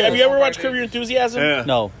know watch? who he Have is. you ever watched Curb Your Enthusiasm? Yeah.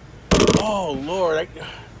 No. Oh Lord!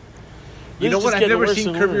 You know This is what? I've getting never worse seen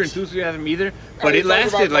and Curb Your worse. Enthusiasm either, Oh, but you it talking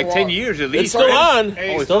about lasted the like 10 wall. years at least. It's still on.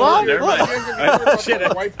 Hey, it's still on? Never mind. Oh, Shit,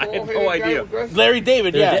 I had no idea. Larry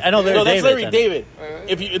David, yeah. I know Larry No, that's David, Larry David.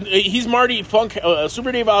 If you, he's Marty Funk.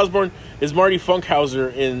 Super Dave Osborne is Marty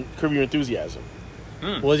Funkhauser in Curb Your Enthusiasm.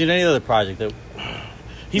 Was he in any other project? That,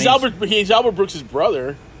 He's Main- He's Albert Brooks'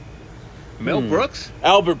 brother. Mel Brooks?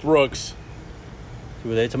 Albert Brooks.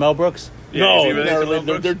 were they to Mel Brooks? Yeah, No, is he they're related not to Mel related.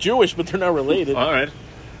 Brooks? They're Jewish, but they're not related. All right.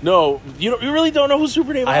 No, you really don't know who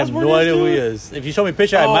Super Dave I have Osborne no is, idea who he dude? is. If you show me a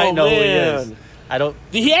picture, I Oh, might know who he is. man. I don't.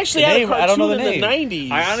 He actually The had name, a I don't know cartoon the in the name.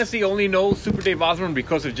 90s. I honestly only know Super Dave Osborne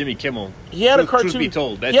because of Jimmy Kimmel. He had a Truth cartoon. be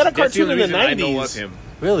told. He had a That's the cartoon only in the reason I know 90s. of him.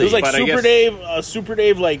 Really? It was like But I guess- Super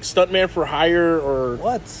Dave, like Stuntman for Hire or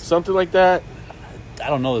What? something like that. I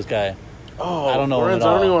don't know this guy. Oh, I don't know him Lorenzo, at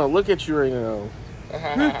I don't even all. want to look at you right now.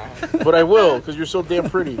 But I will, because you're so damn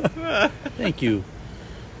pretty. Thank you.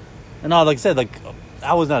 And no, like I said, like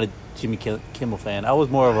I was not a Jimmy Kimmel fan. I was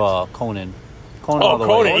more of a Conan. Conan Oh, all the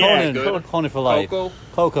Conan, way. yeah, Conan, good. Conan for life.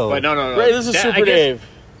 Coco. But no. Right, this is That- I Super guess- Dave.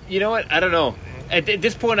 You know what? I don't know. At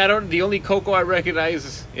this point, I don't. The only Coco I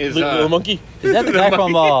recognize is Little monkey? Is that the guy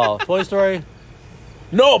from Toy Story?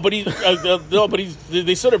 No, but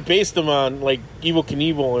they sort of based him on like Evel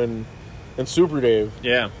Knievel and Super Dave.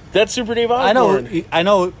 Yeah. That's Super Dave Osborne. I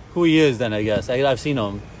know who he is. Then I guess I've seen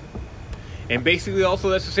him. And basically, also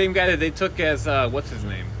that's the same guy that they took as what's his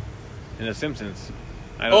name in The Simpsons.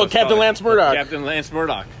 I don't Oh, know his Captain father. Lance Murdoch. Captain Lance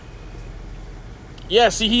Murdoch. Yeah,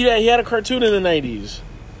 see, he had a cartoon in the 90s.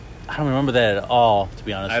 I don't remember that at all. To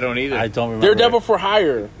be honest, I don't either. I don't remember. Daredevil for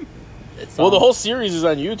Hire. It's, Well, the whole series is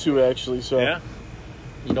on YouTube, actually, so. Yeah.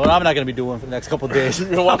 You know what? I'm not going to be doing for the next couple of days. You're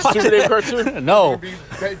going to watch Super Dave cartoon? No. Be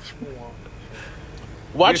benchmark.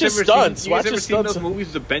 Watch You guys his ever stunts. Seen, you Watch guys ever his seen stunts. those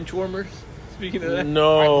movies, The Benchwarmers? Speaking of that, I've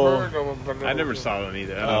No. heard of them, but I never saw them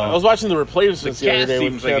either. I don't I know. was watching The The Replacements the other cast day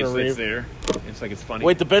with seems like Keanu it's Reeves. there. It's like it's funny.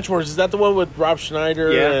 Wait, The Benchwarmers, is that the one with Rob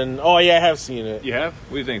Schneider? Yeah. And oh, yeah, I have seen it. You have?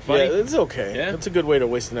 What do you think? Yeah, Funny? it's okay. Yeah? It's a good way to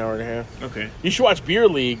waste an hour and a half. Okay. You should watch Beer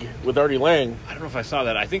League with Artie Lang. I don't know if I saw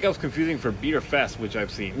that. I think I was confusing for Beer Fest, which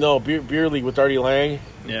I've seen. No, Beer League with Artie Lang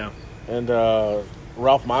Yeah. and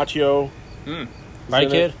Ralph Macchio. Hmm. Right,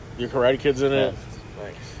 in kid? it. Your Karate Kid's in it.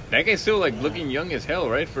 Nice. That guy's still like looking young as hell,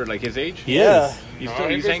 right? For like his age. He Yeah. is. He's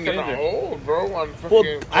hanging in there. old, bro. On Well,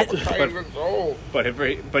 fucking I- Cobra looks old.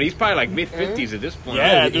 But he's probably like mid-50s at this point.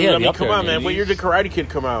 Yeah, Yeah, dude. yeah, I be mean, up come there, on, man. man. What year did Karate Kid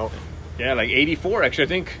come out? Yeah, like 84 actually, I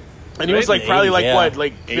think. And he was like Right? probably like 80s, what, yeah.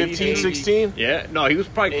 like 15, 16? Yeah, no, he was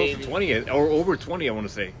probably close to 80. 20 or over 20, I want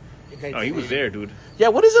to say. No, he was there, dude. Yeah,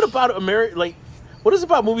 what is it about what is it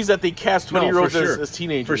about movies that they cast No, 20-year-olds for sure. as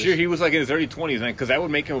teenagers? For sure, he was like in his early 20s, because that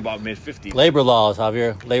would make him about mid-50s. Labor laws,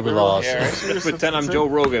 Javier. Labor laws. Yeah. Let's pretend I'm Joe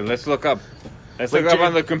Rogan. Let's look up. Let's Like, look up Ja-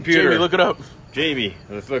 on the computer. Jamie, look it up. Jamie,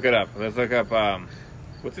 let's look it up. Let's look up,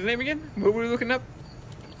 what's his name again? What were we looking up?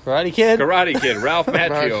 Karate Kid. Karate Kid, Ralph Macchio.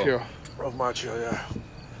 Macchio. Ralph Macchio, yeah.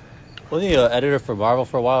 Wasn't he an editor for Marvel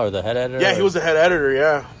for a while, or the head editor? Yeah, he was the head editor,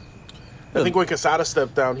 yeah. I think when Quesada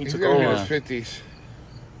stepped down, he He's took gonna be in over. his 50s.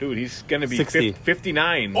 Dude, he's going to be 60.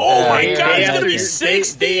 59. Oh my Yeah. God, he's Day gonna be after-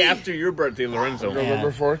 60. Day after your birthday, Lorenzo. man.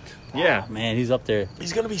 November 4th. Yeah. Man, he's up there.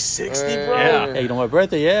 He's gonna be 60, bro. Yeah. Hey, you know my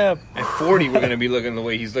birthday? Yeah. At 40, we're going to be looking the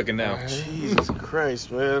way he's looking now. Jesus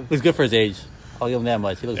Christ, man. He's good for his age. I'll give him that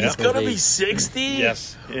much. He looks He's good for gonna his be age. 60?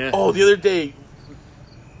 Yes. Yeah. Oh, the other day,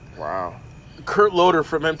 Wow. Kurt Loder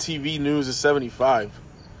from MTV News is 75.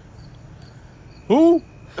 Who?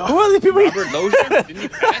 Who are these people? Robert Lozier? Didn't he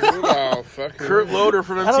pass? Who the fuck is Kurt that? Loder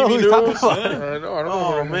from I don't know who MTV he's talking News. about. I know. I don't know.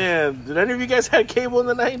 Oh, man. Did any of you guys have cable in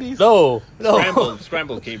the 90s? No.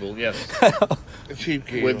 Scrambled cable, yes. The cheap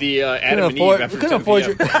game. With the Adam and Eve afford, after we couldn't 10 afford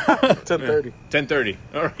p.m. you. 10:30. 10:30.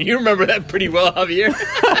 All right. You remember that pretty well,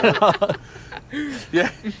 Javier. Yeah.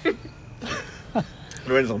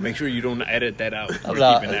 Lorenzo, make sure you don't edit that out. We're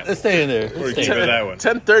Nah, keeping that let's one. stay in there. We're Let's stay in keeping there. that one.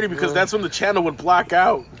 10:30 because that's when the channel would block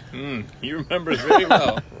out. He remembers very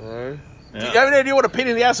well. Alright. Do you have any idea what a pain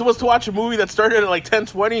in the ass it was to watch a movie that started at like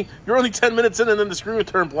 10:20? You're only 10 minutes in and then the screen would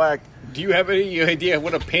turn black. Do you have any idea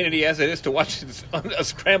what a pain in the ass it is to watch a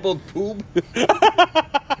scrambled poop?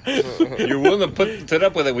 You're willing to put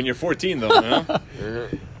up with it when you're 14, though, huh?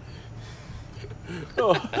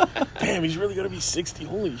 Damn, he's really going to be 60.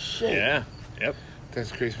 Holy shit. Yeah. Yep.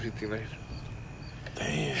 That's crazy 59.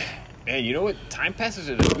 Damn. Man, you know what? Time passes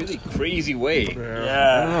in a really crazy way. I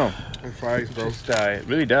Yeah. don't know. It flies, bro. It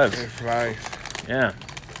really does. It flies. Yeah.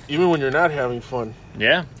 Even when you're not having fun.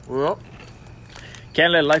 Yeah. Well,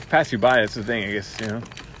 Can't let life pass you by. That's the thing, I guess, you know?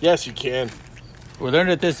 yes, you can. We learned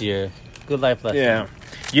it this year. Good life lesson. Yeah.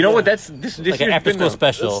 You know what? This Like year's an after been school a-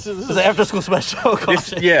 special. this is- This is an after school special.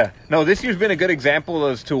 This year's been a good example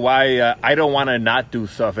as to why I don't want to not do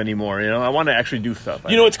stuff anymore. You know, I want to actually do stuff.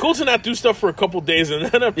 You know, it's cool to not do stuff for a couple days and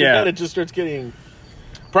then after Yeah. that it just starts getting...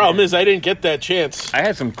 Problem is, I didn't get that chance. I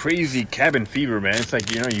had some crazy cabin fever, man. It's like,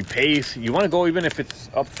 you know, you pace. You want to go even if it's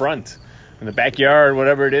up front in the backyard,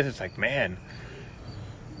 whatever it is. It's like, man,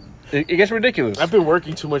 it gets ridiculous. I've been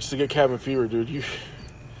working too much to get cabin fever, dude.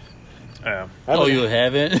 I Oh, don't- you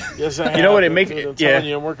haven't? Yes, I have. You know what, it makes- Dude, I'm yeah. telling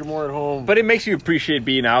you, I'm working more at home. But it makes you appreciate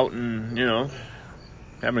being out and, you know,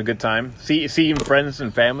 having a good time. Seeing friends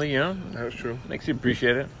and family, you know, That's true. makes you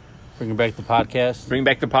appreciate it. Bringing back the podcast. Bring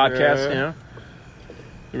back the podcast, Yeah. you know,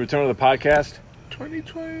 the return of the podcast.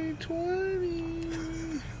 2020.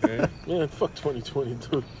 Man, fuck 2020,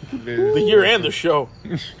 dude. The The year and the show.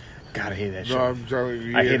 God, I hate that No, show. I'm telling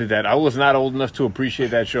you. I hated that. I was not old enough to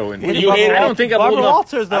appreciate that show. And You hated I don't think I'm old Barbara enough.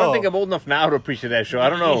 Walters, I don't though. think I'm old enough now to appreciate that show. I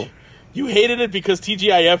don't know. You hated it because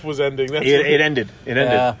TGIF was ending. That's It ended. It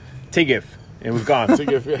ended. Yeah. TIGIF. It was gone.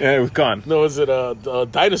 TIGIF, yeah. It was gone. No, is it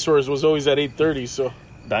Dinosaurs was always at 8:30, so...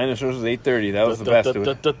 Dinosaurs was 8:30. That was the best.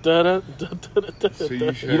 Dude. So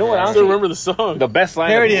you should You know what, I honestly- still remember the song. The best line.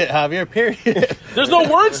 Period it, Javier. Period. There's no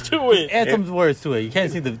words to it. Add some words to it. You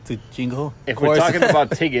can't see the jingle. If Of we're course. talking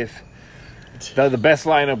about TIGIF, the best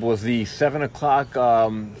lineup was the 7 o'clock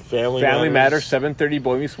Family Matters, Matters. 7:30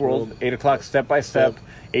 Boy Meets World, 8 o'clock Step by Step,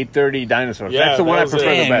 8:30 Dinosaurs. Yeah, That's the that one I was prefer it.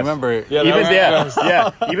 the Dang, best. remember? Yeah, Even that was-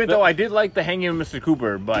 yeah. Even though I did like the Hanging with Mr.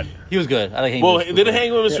 Cooper, but He was good. I like him. Well, did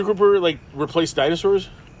Hang with Mr. Cooper like replace Dinosaurs?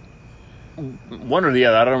 one or the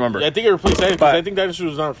other, I don't remember. Yeah, I think it replaced Dinosaurs But- because I think Dinosaurs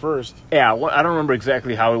was not first. Yeah, well, I don't remember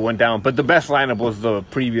exactly how it went down, but the best lineup was the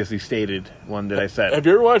previously stated one that I said. Have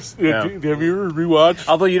you ever watched? Yeah. Have you ever rewatched?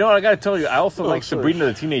 Although, you know what, I gotta tell you, I also like sorry. Sabrina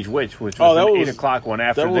the Teenage Witch, which Oh, was that an was- 8 o'clock one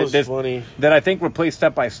after that was this- funny. that I think replaced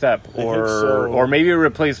Step by Step, or so. or maybe it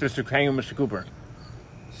replaced Mr. Hanging with Mr. Cooper.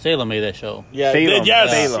 Salem made that show. Yeah, Salem, yes,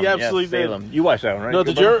 Salem, he absolutely yes, did. Salem. You watched that one, right? No,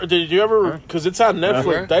 Good did you ever? Because it's on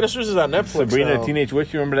Netflix. Uh-huh. Dinosaurs is on Netflix. one? Sabrina now. the Teenage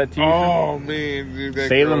Witch, you remember that TV show? Oh man, dude, that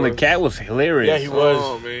Salem girl the was- Cat was hilarious. Yeah, he was.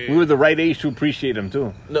 Oh man, We were the right age to appreciate him,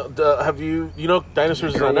 too. No, have you? You know,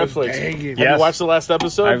 Dinosaurs is on Girl was Netflix. banging. Have Yes. you watched the last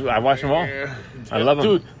episode? I watched them all. Yeah. I love them.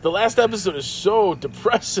 Dude, the last episode is so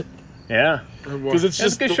depressing Yeah. because it's That's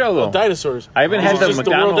just a good the, show, though. the dinosaurs. I even It's had the just world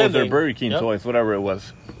McDonald's or ending. Burger King Yep. toys, whatever it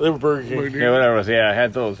was. They were Burger King. Yeah, whatever it was. Yeah, I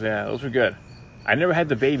had those. Yeah, those were good. I never had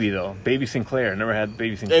the baby, though. Baby Sinclair. Never had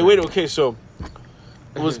Baby Sinclair. Hey, wait. Okay, so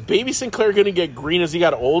was Baby Sinclair going to get green as he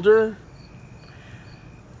got older,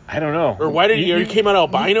 I don't know. or why did he came out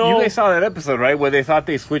albino? You guys saw that episode, right? Where they thought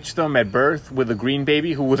they switched them at birth with a green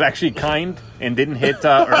baby who was actually kind and didn't hit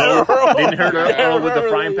Earl, didn't hurt Earl with the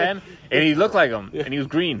frying pan, and he looked like him, and he was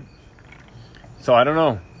green. So I don't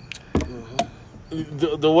know.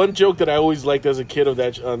 The one joke that I always liked as a kid of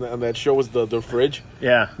that on that show was the fridge.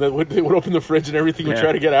 Yeah. That when they would open the fridge and everything would Yeah.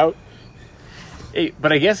 try to get out. Hey,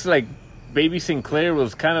 but I guess like Baby Sinclair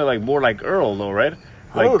was kind of like more like Earl, though, right?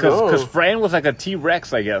 I Like don't know. because Fran was like a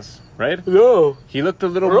T-Rex, I guess, right? No, He looked a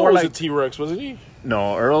little Earl more was like a T-Rex, wasn't he?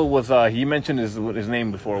 No, Earl was. He mentioned his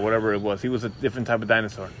name before, whatever it was. He was a different type of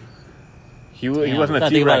dinosaur. He Damn, wasn't a I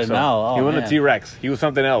think about T-Rex. it though. now. Oh, he wasn't man. a T-Rex. He was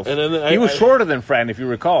something else. And then he was I- shorter than Fran, if you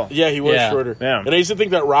recall. Yeah, he was Yeah. shorter. Yeah. And I used to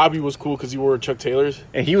think that Robbie was cool because he wore Chuck Taylors.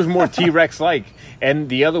 And he was more T-Rex like. And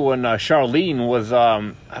the other one, Charlene, was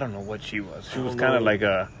I don't know what she was. She was kind of like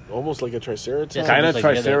a Almost like a Triceratops. Yeah. kind of Almost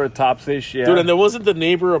like the other- Triceratops-ish. Yeah. Dude, and there wasn't the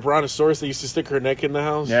neighbor, a Brontosaurus, that used to stick her neck in the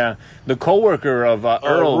house? Yeah, the coworker of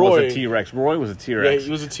Earl was Roy. a T-Rex. Roy was a T-Rex. Yeah,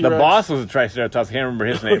 he was a The T-Rex. boss was a Triceratops. I can't remember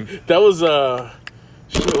his name. That was,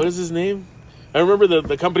 shit, what is his name? I remember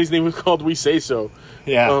the company's name was called We Say So.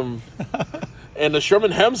 Yeah, And the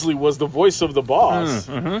Sherman Hemsley was the voice of the boss.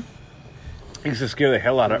 he used to scare the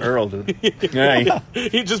hell out of Earl, dude. Yeah,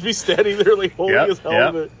 He'd just be standing there like holding Yep, his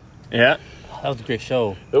helmet. yeah. That was a great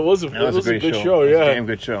show. It was a great good show. It was Yeah, a damn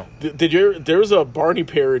good show. Did you? There was a Barney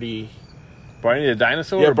parody. Barney the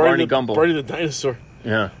dinosaur or Barney Gumble? Barney the dinosaur.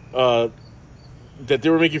 Yeah. That they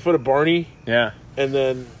were making fun of Barney, Yeah. and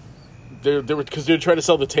then they were because they were trying to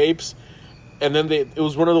sell the tapes, and then it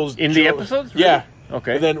was one of those In the episodes? Really? Yeah.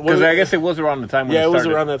 Okay. And then one Because of I the- guess it was around the time when Yeah, it was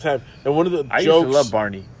started. around that time, and one of the I jokes. used to love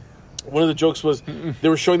Barney. One of the jokes was they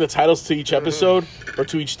were showing the titles to each episode or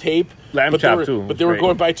to each tape. Lamb but they Chop, were, too, But was they were great.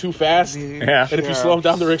 going by too fast. Yeah. And if you slow them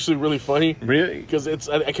down, they're actually really funny. Really? Because I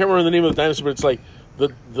can't remember the name of the dinosaur, but it's like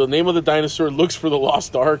the name of the dinosaur looks for the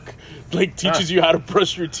lost ark, like teaches you how to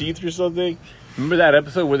brush your teeth or something. Remember that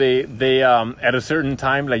episode where they at a certain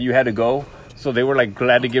time, like, you had to go? So they were, like,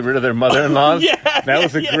 glad to get rid of their mother-in-laws? Yeah, That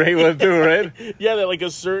was a great one, too, right? Yeah, they're like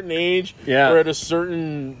a certain age, Yeah. or at a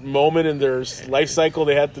certain moment in their life cycle,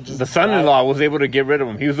 they had to just. The son-in-law was able to get rid of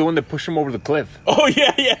him. He was the one that pushed him over the cliff. Oh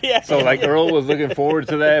yeah. So, like, Earl was looking forward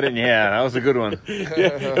to that, and yeah, that was a good one.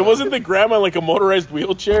 Yeah. It wasn't the grandma in, like, a motorized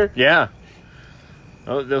wheelchair. Yeah.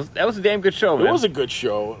 That was a damn good show, man. It was a good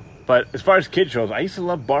show. But as far as kid shows, I used to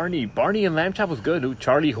love Barney. Barney and Lamb Chop was good, dude.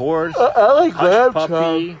 Charlie Horse, I like Hush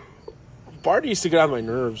Puppy. Barney used to get on my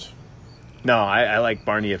nerves. No, I like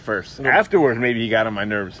Barney at first. Afterwards, maybe he got on my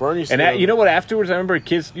nerves. Barney used to and get on you know what? Afterwards, I remember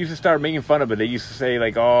kids used to start making fun of it. They used to say,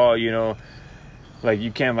 like, oh, you know, like,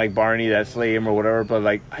 you can't like Barney, that's lame or whatever. But,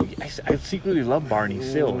 like, I secretly love Barney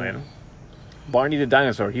still, man. Barney the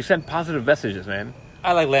dinosaur. He sent positive messages, man.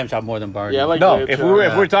 I like Lamb Chop more than Barney. Yeah, I like No, Lamb if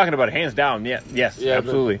Chop. we're talking about it, hands down, yes,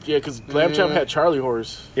 absolutely. Because Lamb Chop had Charlie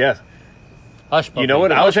Horse. Yes. Hush Puppy. You know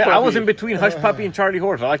what? I was Puppy. in between Hush Puppy and Charlie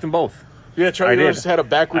Horse. I liked them both. Yeah, Charlie I Horse did. had a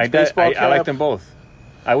backwards baseball cap. I liked them both.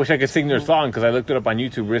 I wish I could sing their song because I looked it up on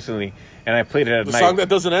YouTube recently and I played it at The night. song that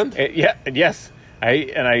doesn't end? Yes.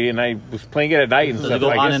 I was playing it at night and Does stuff. it go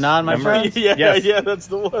I on guess- and on, my remember? friend? Yeah, that's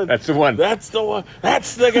the one. That's the one. That's the one.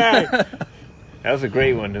 That's the guy. That was a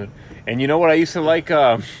great one, dude. And you know what I used to like?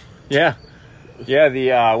 The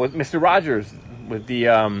with Mr. Rogers with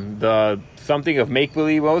the something of make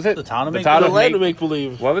believe. What was it? The Town of The Make-Believe? Land of Make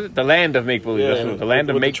Believe. What was it? The Land of Make Believe. Yeah, That's what, the Land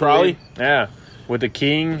of with the Make trolley? Believe. Yeah, with the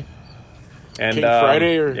king. And King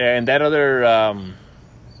Friday, or- yeah, and that other I don't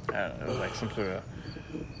know, it was like some sort of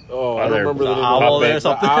Oh, I Other- don't remember the the name. owl of it. there or The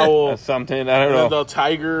something? owl. something. I don't know. The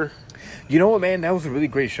tiger. You know what, man? That was a really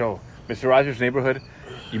great show. Mr. Rogers' Neighborhood.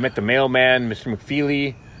 You met the mailman, Mr.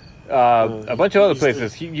 McFeely, a bunch of other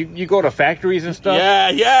places. You go to factories and stuff.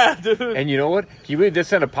 Yeah, dude. And you know what? He really did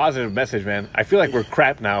send a positive message, man. I feel like we're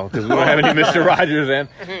crap now because we don't have any Mr. Rogers, man.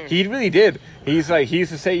 He really did. He used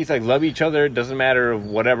to say, love each other. Doesn't matter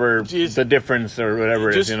whatever Jeez. the difference or whatever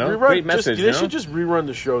it is, you know? rerun, Great message, They you know? should just rerun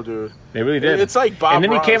the show, dude. They really did. It's like Bob And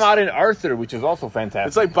then Ross. he came out in Arthur, which is also fantastic.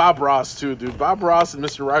 It's like Bob Ross too, dude. Bob Ross and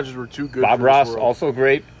Mr. Rogers were too good. Bob for Ross, this world. also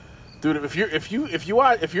great. Dude, if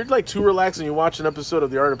you're like too relaxed and you watch an episode of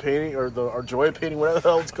The Art of Painting or Joy of Painting, whatever the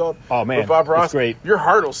hell it's called. Oh, man, with Bob Ross, it's great. Your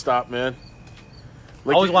heart will stop, man.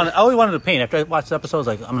 Like, I always wanted to paint. After I watched the episode, I was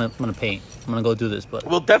like, I'm gonna paint. I'm gonna go do this. But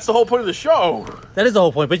Well, that's the whole point of the show. that is the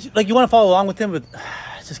whole point. But like, you want to follow along with him, but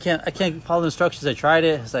I just can't. I can't follow the instructions. I tried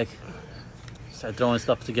it. It's like start throwing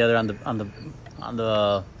stuff together on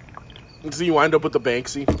the So you wind up with the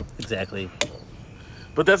Banksy, exactly.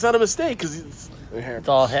 but that's not a mistake because it's It happens. It's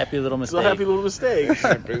all happy little a mistake. happy little mistake.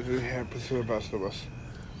 It happens to the best of us.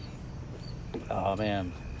 Oh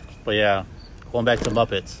man, but yeah, going back to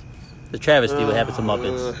Muppets, the travesty. What happened to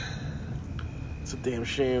Muppets? It's a damn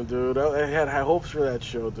shame, dude. I had high hopes for that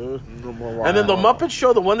show, dude. No more And then the wild. Muppet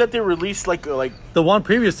Show, the one that they released, like The one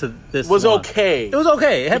previous to this was one. okay. It was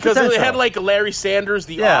okay. It had because it potential. had like a Larry Sanders,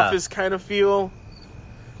 The Yeah. Office kind of feel.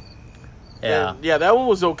 yeah. And, yeah, that one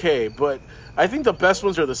was okay, but I think the best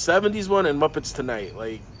ones are the '70s one and Muppets Tonight.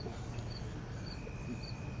 Like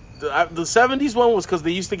the '70s one was because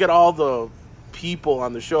they used to get all the people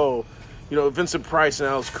on the show. You know, Vincent Price and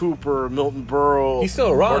Alice Cooper, Milton Berle. He's still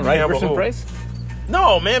around, Gordon right? Campbell. Vincent Price?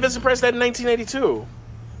 No, man, Vincent Price died in 1982.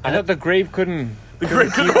 I thought the grave couldn't. The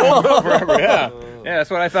Great Good Old Forever. Yeah, that's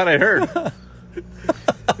what I thought I heard.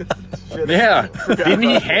 Yeah, didn't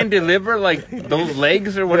he hand deliver like those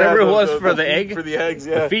legs or whatever it was for the egg? For the eggs,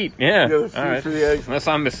 yeah. The feet, yeah. Yeah, the feet All right. for the eggs. Unless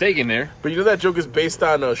I'm mistaken there. But you know that joke is based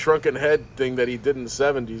on a shrunken head thing that he did in the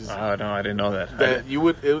 '70s. Oh no, I didn't know that. That you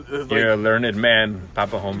would, it was like, You're a learned man,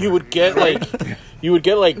 Papa Homer. you would get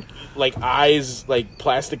like eyes, like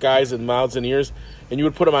plastic eyes and mouths and ears, and you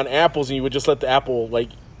would put them on apples, and you would just let the apple like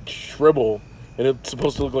shrivel, and it's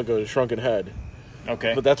supposed to look like a shrunken head.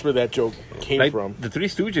 Okay. But that's where that joke came Like from. the Three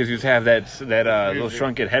Stooges used to have that little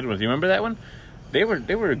shrunken head one. You remember that one? They were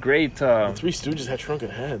a great. Three Stooges had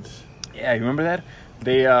shrunken heads. Yeah, you remember that?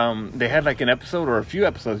 they had like an episode or a few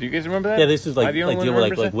episodes. You guys remember that? Yeah, this is Am I like the only one deal who with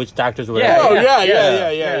like remembers that? witch doctors or Yeah, whatever. Oh,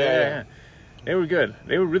 yeah. They were good.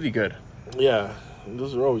 They were really good. Yeah,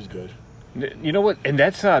 those are always good. You know what? And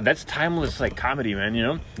that's timeless like comedy, man. You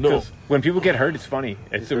know, No. 'Cause when people get hurt, it's funny.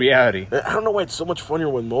 It's the reality. I don't know why it's so much funnier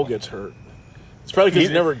when Mo gets hurt. It's probably because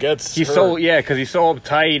he never gets He's hurt. because he's so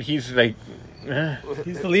uptight. He's like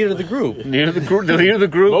He's the leader of the group. leader of the group. The leader of the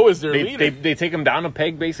group. Mo is their they, leader. They take him down a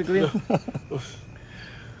peg, basically.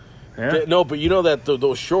 Yeah. No, but you know that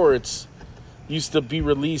those shorts used to be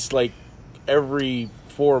released like every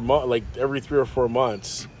 4 months, like every 3 or 4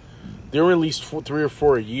 months. They were released 3 or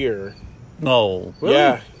 4 a year. No. Really?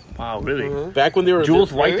 Yeah, Wow, really? back when they were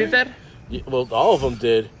Jules White did that? Yeah, well, all of them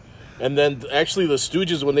did. And then actually the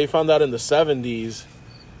Stooges, when they found out in the 70s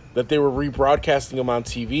that they were rebroadcasting them on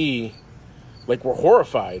TV, like, were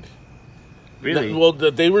horrified. Really? Well,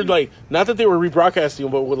 they were like, not that they were rebroadcasting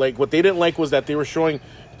them, but like what they didn't like was that they were showing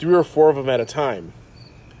 3 or 4 of them at a time.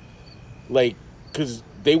 Like, because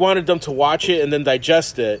they wanted them to watch it and then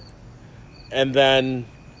digest it, and then,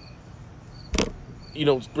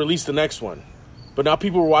 release the next one. But now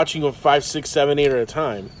people were watching them 5, 6, 7, 8 at a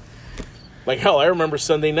time. Like, hell, I remember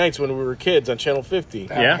Sunday nights when we were kids on Channel 50.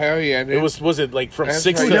 Yeah. Hell yeah, dude. It was it like from That's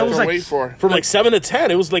 6 what to... you that was have to like- wait for. From like 7 to 10,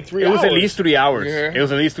 it was like 3 It hours. was at least 3 hours. Yeah. It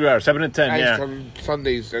was at least 3 hours, 7 to 10. I used Yeah. to on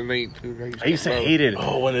Sundays and late. Dude. I used to love hate it.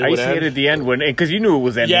 Oh, when it I used would to hate end? it at the end because you knew it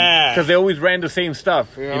was ending. Yeah. Because they always ran the same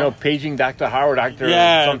stuff. Yeah. You know, paging Dr. Howard, Dr.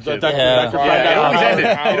 Yeah, some shit. Dr. Yeah. Dr. Yeah, Fry, it Dr. always Howard.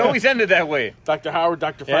 ended. It always ended that way. Dr. Howard,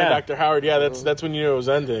 Dr. Fry, Yeah. Dr. Howard. Yeah, that's when you knew it was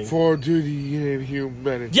ending. For duty and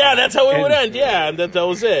humanity. Yeah, that's how it would And- end. Yeah, and that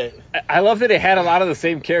was it. I love that it had a lot of the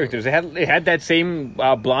same characters. It had that same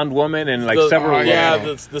blonde woman and like several. Yeah,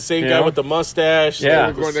 yeah. the same You guy know? with the mustache. Yeah.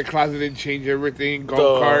 They would go in the closet and change everything. The-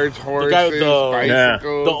 Go karts, the horses, guy with the-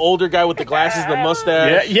 bicycles. The older guy with the glasses and the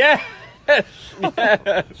mustache. Yeah.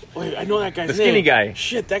 Wait, I know that guy's The skinny name. guy.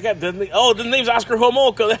 Shit, that guy. The name's Oscar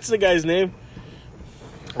Homolka. That's the guy's name.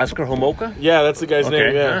 Oscar Homolka. Yeah, that's the guy's Okay,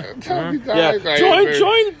 name. Yeah. huh? Tell me, Yeah. guys,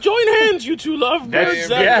 Join hands, you two lovebirds. That's-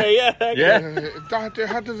 That yeah. guy, yeah, that guy. Yeah. Doctor,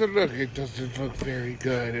 how does it look? It doesn't look very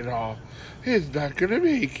good at all. He's not gonna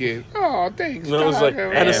make it. Oh, thanks. And it was like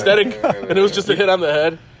Doc. anesthetic, and it was just a hit on the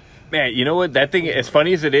head. Man, you know what? That thing, as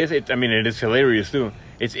funny as it is, it is hilarious too.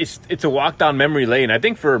 It's a walk down memory lane. I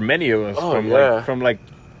think for many of us, Oh, yeah. from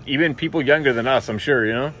even people younger than us, I'm sure,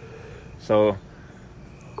 you know. So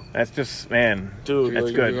that's just Dude, that's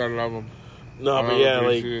like, good. I love him. No, but Oh, yeah, there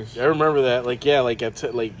like she is. I remember that. Like yeah, like at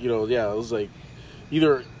it was like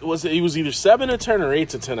it was either 7 to 10 or 8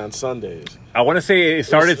 to 10 on Sundays. I want to say it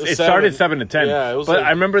started. was It started 7. 7 to 10. Yeah, it was but like- I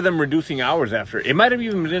remember them reducing hours after. It might have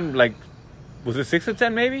even been like, was it 6 to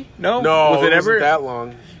 10? Maybe No, Was it ever wasn't that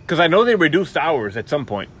long? Because I know they reduced hours at some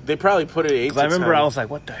point. They probably put it 8 to 'Cause I remember 10. I was like,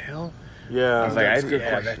 what the hell? Yeah, I was like, That's a good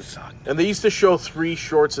question. that sucked. and they used to show 3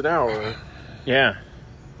 shorts an hour, Yeah,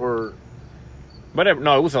 or whatever.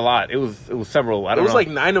 No, it was a lot. It was several. I it don't was know. like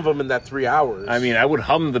 9 of them in that 3 hours. I mean, I would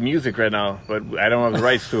hum the music right now, but I don't have the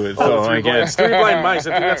rights to it. Oh, So the I three blind, guess. Three Blind Mice.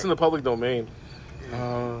 I think that's in the public domain.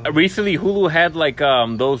 Recently, Hulu had like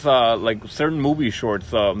those like certain movie shorts.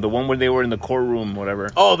 The one where they were in the courtroom, whatever.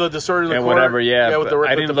 Oh, the disorder in the And corner. whatever, yeah. with but the, I with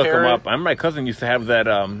didn't the look them parrot. up. I remember my cousin used to have that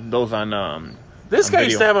those on This on guy video.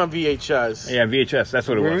 used to have on VHS. Yeah, VHS. That's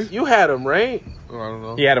what it was. You had him, right? Oh, I don't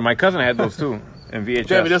know. Yeah, my cousin had those too, and VHS.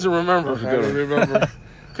 Damn, he doesn't remember. I don't remember.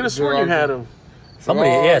 Could have sworn you had him. Somebody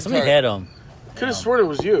Oh, somebody sorry. had them. Could have sworn it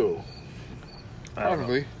was you.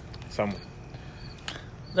 Probably. Some.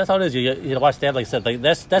 That's how it is. You watch that, like I said, like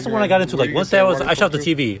that's the one I got into. Like once that was, I shut off the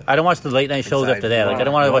TV. I don't watch the late night shows Inside. after that. Like I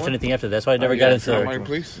don't want to watch anything after that. That's why I never got Got into mine,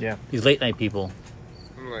 please. Yeah. these late night people.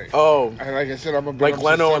 Like, Oh, like I said, I'm a Like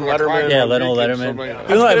Leno and Letterman. Yeah, Leno, Letterman.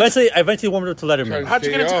 You know, I eventually warmed up to Letterman. how'd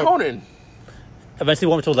you get into Stay up. Conan? Eventually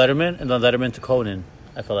warmed up to Letterman, and then Letterman to Conan.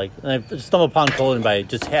 I feel like, and I just stumbled upon Conan by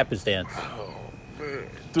just happenstance.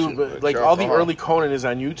 Dude, but like Jerk all the off. early Conan is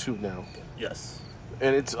on YouTube now. Yes.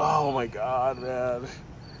 And it's, oh my god, man.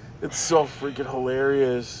 It's so freaking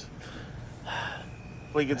hilarious.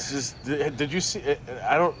 Like, it's just, did you see,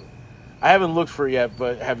 I haven't looked for it yet,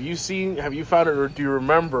 but have you found it, or do you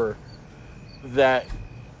remember that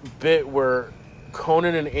bit where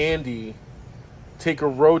Conan and Andy take a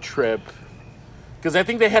road trip? Because I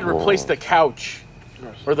think they had replaced the couch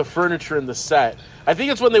or the furniture in the set. I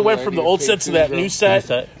think it's when they went Yeah, from I the need old to set take to that these new up. set New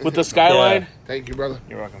set. with the skyline. Thank you, brother.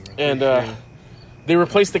 You're welcome, bro. And they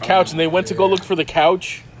replaced the couch, and they went to go look for the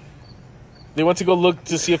couch. They went to go look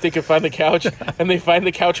to see if they could find the couch, and they find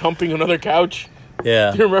the couch humping another couch.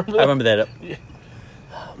 Yeah. Do you remember that? I remember that.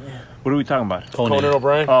 What are we talking about? Conan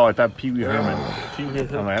O'Brien. Oh, I thought Pee Wee Herman. I'm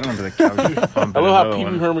like, I don't remember the couch. I love how Pee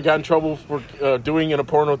Wee Herman got in trouble for doing in a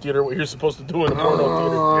porno theater what you're supposed to do in a porno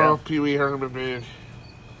theater. Oh, Pee Wee Herman, man.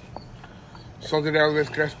 So did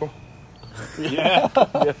Elvis Crespo. Yeah.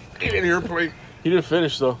 He didn't hear play. He didn't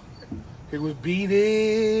finish though. He was beat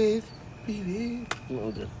it.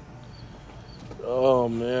 Okay. Oh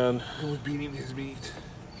man. He was beating his meat.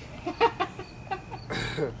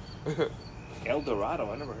 El Dorado.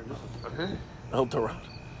 I never heard of this. El Dorado.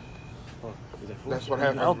 That's what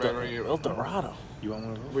happens, El, man. When El Dorado. You want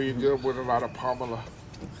one of those? when you deal with a lot of Pamela.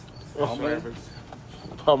 That's what happens.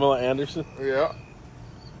 Pamela Anderson. Yeah.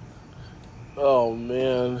 Oh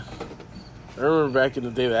man. I remember back in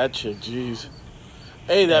the day that chick. Jeez.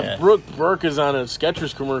 Hey, that Yeah. Brooke Burke is on a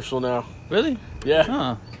Skechers commercial now. Really? Yeah.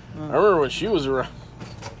 Huh. I remember when she was around.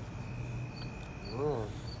 It's What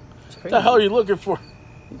crazy. the hell are you looking for?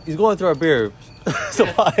 He's going through our beer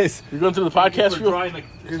supplies. You're going through the podcast fuel?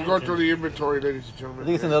 He's going through the inventory, ladies and I gentlemen.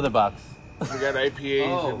 think it's in the other box. We got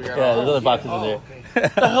IPAs and we got Yeah, there's other boxes in there.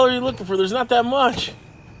 What the hell are you looking for? There's not that much.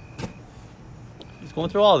 He's going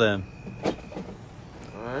through all of them.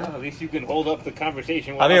 At least you can hold up the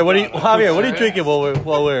conversation. Javier, what are you drinking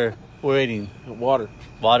while we're waiting? Water.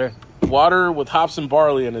 Water. Water with hops and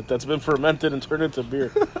barley in it that's been fermented and turned into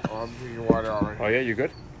beer. Oh, I'm drinking water already. Oh, yeah, you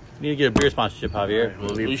good? You need to get a beer sponsorship, Javier.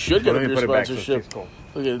 We should get a Let me beer put it back so it sponsorship. stays cold.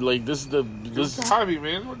 Look at like this is the It's this. a hobby,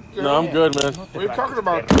 man. What the No, I'm hell? good, man. What are you talking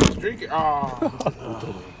about? Just drink it.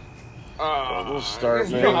 We'll start,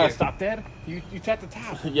 just man. drink it. Stop that. You tapped the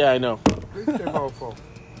top. Yeah, I know. Drink that mofo.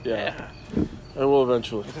 Yeah, I will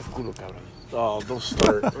eventually. This is culo, cabrón. Oh, don't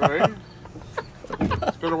start. All right?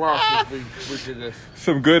 It's been a while since we did this.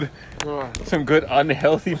 Some good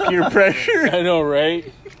unhealthy peer pressure. I know,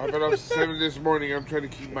 right? I've been up 7 this morning. I'm trying to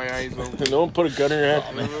keep my eyes open. No one put a gun in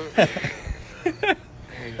your head.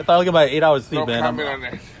 If I don't get my 8 hours sleep, No man, comment on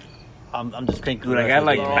that. I'm just cranking. Dude, the I rest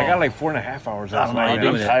got of the like day. I got like 4.5 hours I last don't know how night. you're and I'm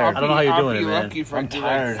doing it. tired. I don't know how you're I'll doing be it, man. lucky if I I'm do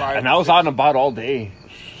tired, Like 5 and I was out and about all day.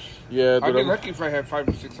 Yeah, I'd dude. be lucky if I had 5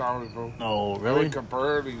 to 6 hours, bro. Oh, I really? wake up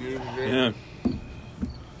early, dude. Yeah.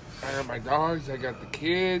 I got my dogs. I got the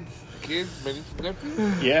kids. My niece and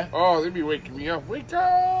nephew. Yeah. Oh, they be waking me up. Wake up!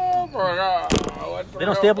 Oh, God. They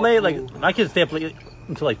don't stay up late. Like my kids stay up late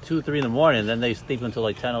until like 2, 3 in the morning, and then they sleep until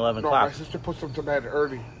like 10, 11 No, my o'clock. sister puts them to bed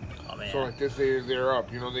early. Oh man. So like this, they're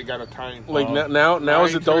up. You know, they got a time. Like now as 9,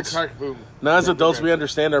 10 adults, o'clock, boom. now as adults, we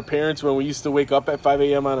understand our parents when we used to wake up at 5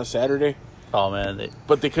 a.m. on a Saturday, Oh man.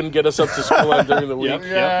 but they couldn't get us up to school on during the week. Yep.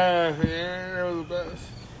 Yeah, that was the best.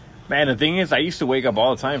 Man, the thing is, I used to wake up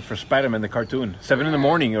all the time for Spider-Man the cartoon, 7 in the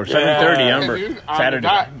morning or 7:30. I remember dude, on the Saturday.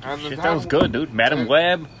 dot, on the Shit, dot. that was good, dude. Madam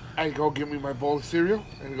Web. I go get me my bowl of cereal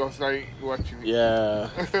and go start watching it. Yeah.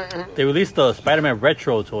 They released the Spider-Man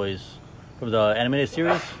retro toys from the animated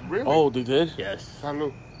series. Really? Oh, they did. Yes,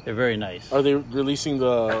 Salud. they're very nice. Are they releasing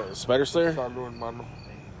the Spider Slayer? Salud, hermano.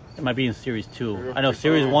 It might be in series 2. I know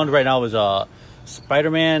series 1 right now is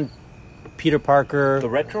Spider-Man, Peter Parker, The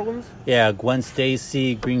retro ones? yeah, Gwen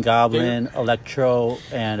Stacy, Green Goblin, Electro,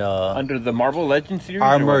 and Under the Marvel Legends series? or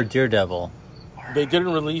Armored what? Daredevil. They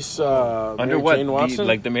didn't release Under Mary what? Jane Watson?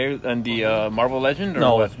 The Marvel Legend? Or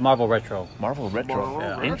No, what? it's Marvel Retro. Marvel Retro. Marvel Yeah.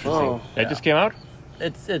 Retro. Interesting. Oh. That just came out?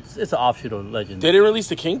 It's an offshoot of Legends. They didn't release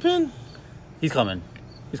the Kingpin? He's coming.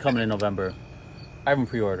 He's coming in November. I haven't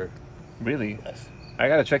pre-ordered. Really? Yes. I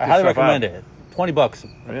gotta check I this highly stuff recommend out. it. $20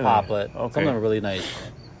 a Really? pop, but Okay. some of them are really nice.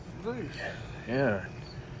 Nice. Yeah.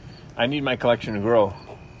 I need my collection to grow.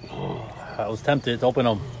 I was tempted to open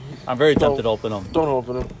them. I'm very tempted to open them. Don't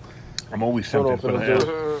open them. I'm always Don't tempted. open But them, yeah.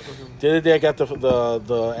 dude. The other day I got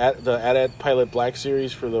the AT-AT Pilot Black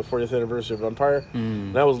series for the 40th anniversary of Empire,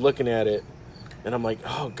 and I was looking at it, and I'm like,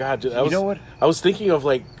 oh god, dude! You know what? I was thinking of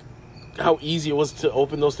like how easy it was to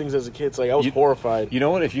open those things as a kid. It's like I was horrified. You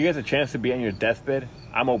know what? If you get a chance to be on your deathbed,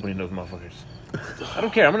 I'm opening those motherfuckers. I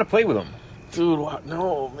don't care. I'm gonna play with them. Dude,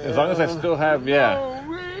 no, man. As long as I still have, yeah.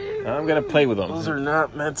 I'm gonna play with Those them. are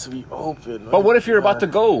not meant to be open. But what if you're about to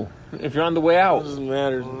go? If you're on the way It out? doesn't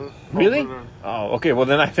matter. Really? Oh, okay. Well,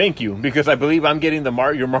 then I thank you because I believe I'm getting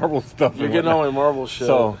your Marvel stuff. You're and getting all whatnot. my Marvel shit.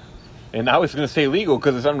 So, and now it's gonna stay legal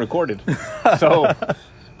because it's unrecorded. So,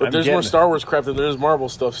 but there's more Star Wars crap than there is Marvel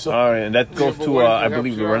stuff. So All right, and that goes but to what if I you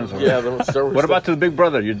believe have Lorenzo. yeah, the Star Wars. What about stuff. to the big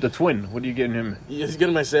brother? The twin. What are you getting him? He's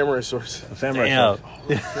getting my samurai swords. A samurai Damn.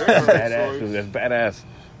 sword. Badass, dude. That's badass.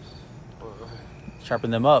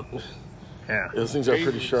 Sharpen them up. Yeah. Those things are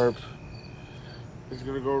pretty sharp. It's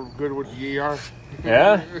gonna go good with the ER.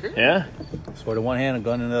 Yeah. Yeah. Sword in one hand, a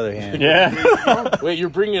gun in the other hand. Yeah. Wait, you're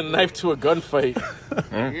bringing a knife to a gunfight?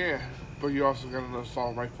 Yeah, but you also got an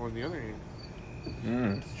assault rifle in the other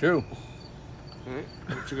hand. It's true.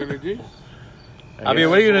 What you gonna do? Javier,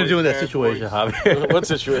 what are you gonna do in that Bad situation, boys. Javier? What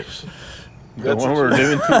situation? The one we're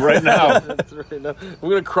living through right now. That's right now. I'm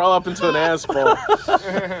gonna crawl up into an ass ball.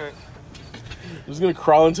 I'm just gonna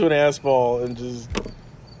crawl into an ass ball and just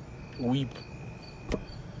weep.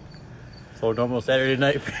 So normal Saturday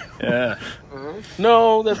night Yeah.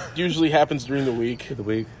 No, that usually happens during the week. for the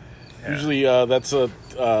week. Usually, that's a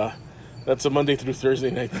Monday through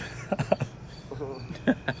Thursday night.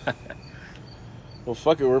 Well,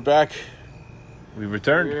 fuck it, we're back. We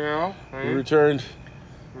returned. Yeah. We returned.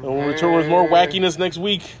 And we'll return with more wackiness next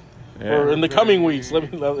week. Or in the coming weeks.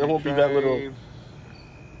 It won't be that little.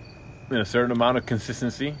 In a certain amount of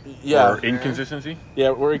consistency. Yeah. Or inconsistency.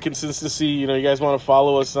 Yeah, we're inconsistency. You know, you guys want to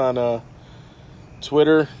follow us on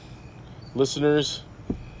Twitter, listeners.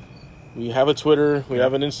 We have a Twitter. We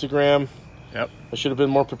have an Instagram. Yep. I should have been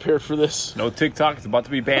more prepared for this. No TikTok. It's about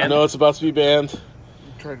to be I banned. know it's about to be banned.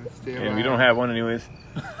 I'm trying to stay And alive. we don't have one anyways.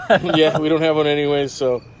 Yeah, we don't have one anyways.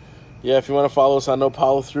 So, yeah, if you want to follow us on no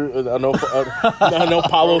follow through, no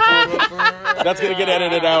follow through. That's gonna get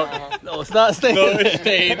edited out. No, it's not staying. It's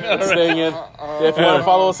staying in. Yeah, if you want to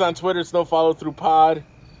follow us on Twitter, it's no follow through pod.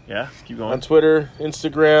 Yeah. Keep On going. Twitter,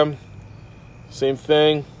 Instagram, same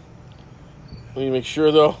thing. Let me make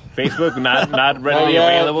sure though. Facebook not readily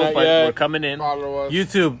yet, available, not but yet. we're coming in. Follow us.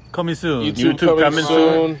 YouTube coming soon. YouTube YouTube coming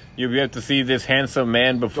soon. You'll be able to see this handsome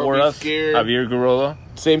man before Don't be us, scared. Javier Garola.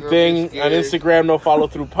 Same Don't thing be on scared. Instagram. No follow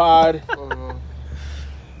through pod.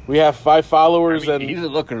 We have 5 followers, He's and a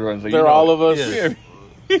looker one, so they're all of us. Yeah.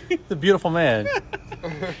 He's a beautiful man.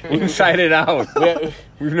 inside and out. We-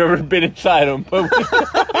 We've never been inside him, but,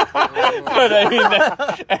 but I mean,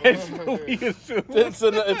 that's what we assume. It's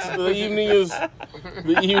the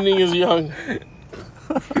evening is young.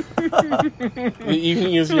 The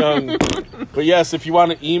evening is young. But yes, if you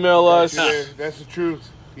want to email us, That's the truth.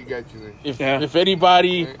 He got you there. if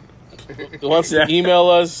anybody wants to email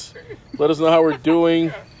us, let us know how we're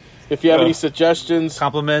doing. If you have any suggestions,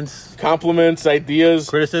 Compliments, compliments, ideas,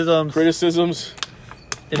 criticisms, criticisms,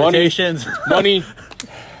 invitations, money,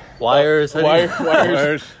 wires.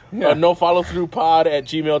 wires, no follow through pod at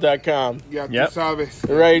gmail.com. Yeah, Yep. tú sabes.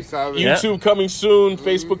 All right. Tú sabes. YouTube coming soon.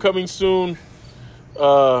 Facebook coming soon.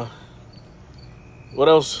 What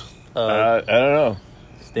else? I don't know.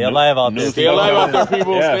 Stay alive out there. Stay alive out there,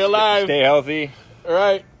 people. Yeah, Stay alive. Stay healthy. All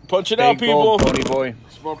right. Punch it out, Stay gold, people. Pony Boy.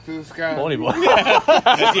 Smoke to the sky. Pony boy. That's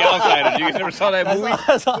the Outsiders. You guys never saw that movie?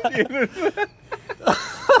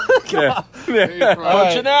 Stay fly.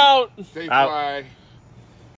 Punch it out. Stay Out. fly.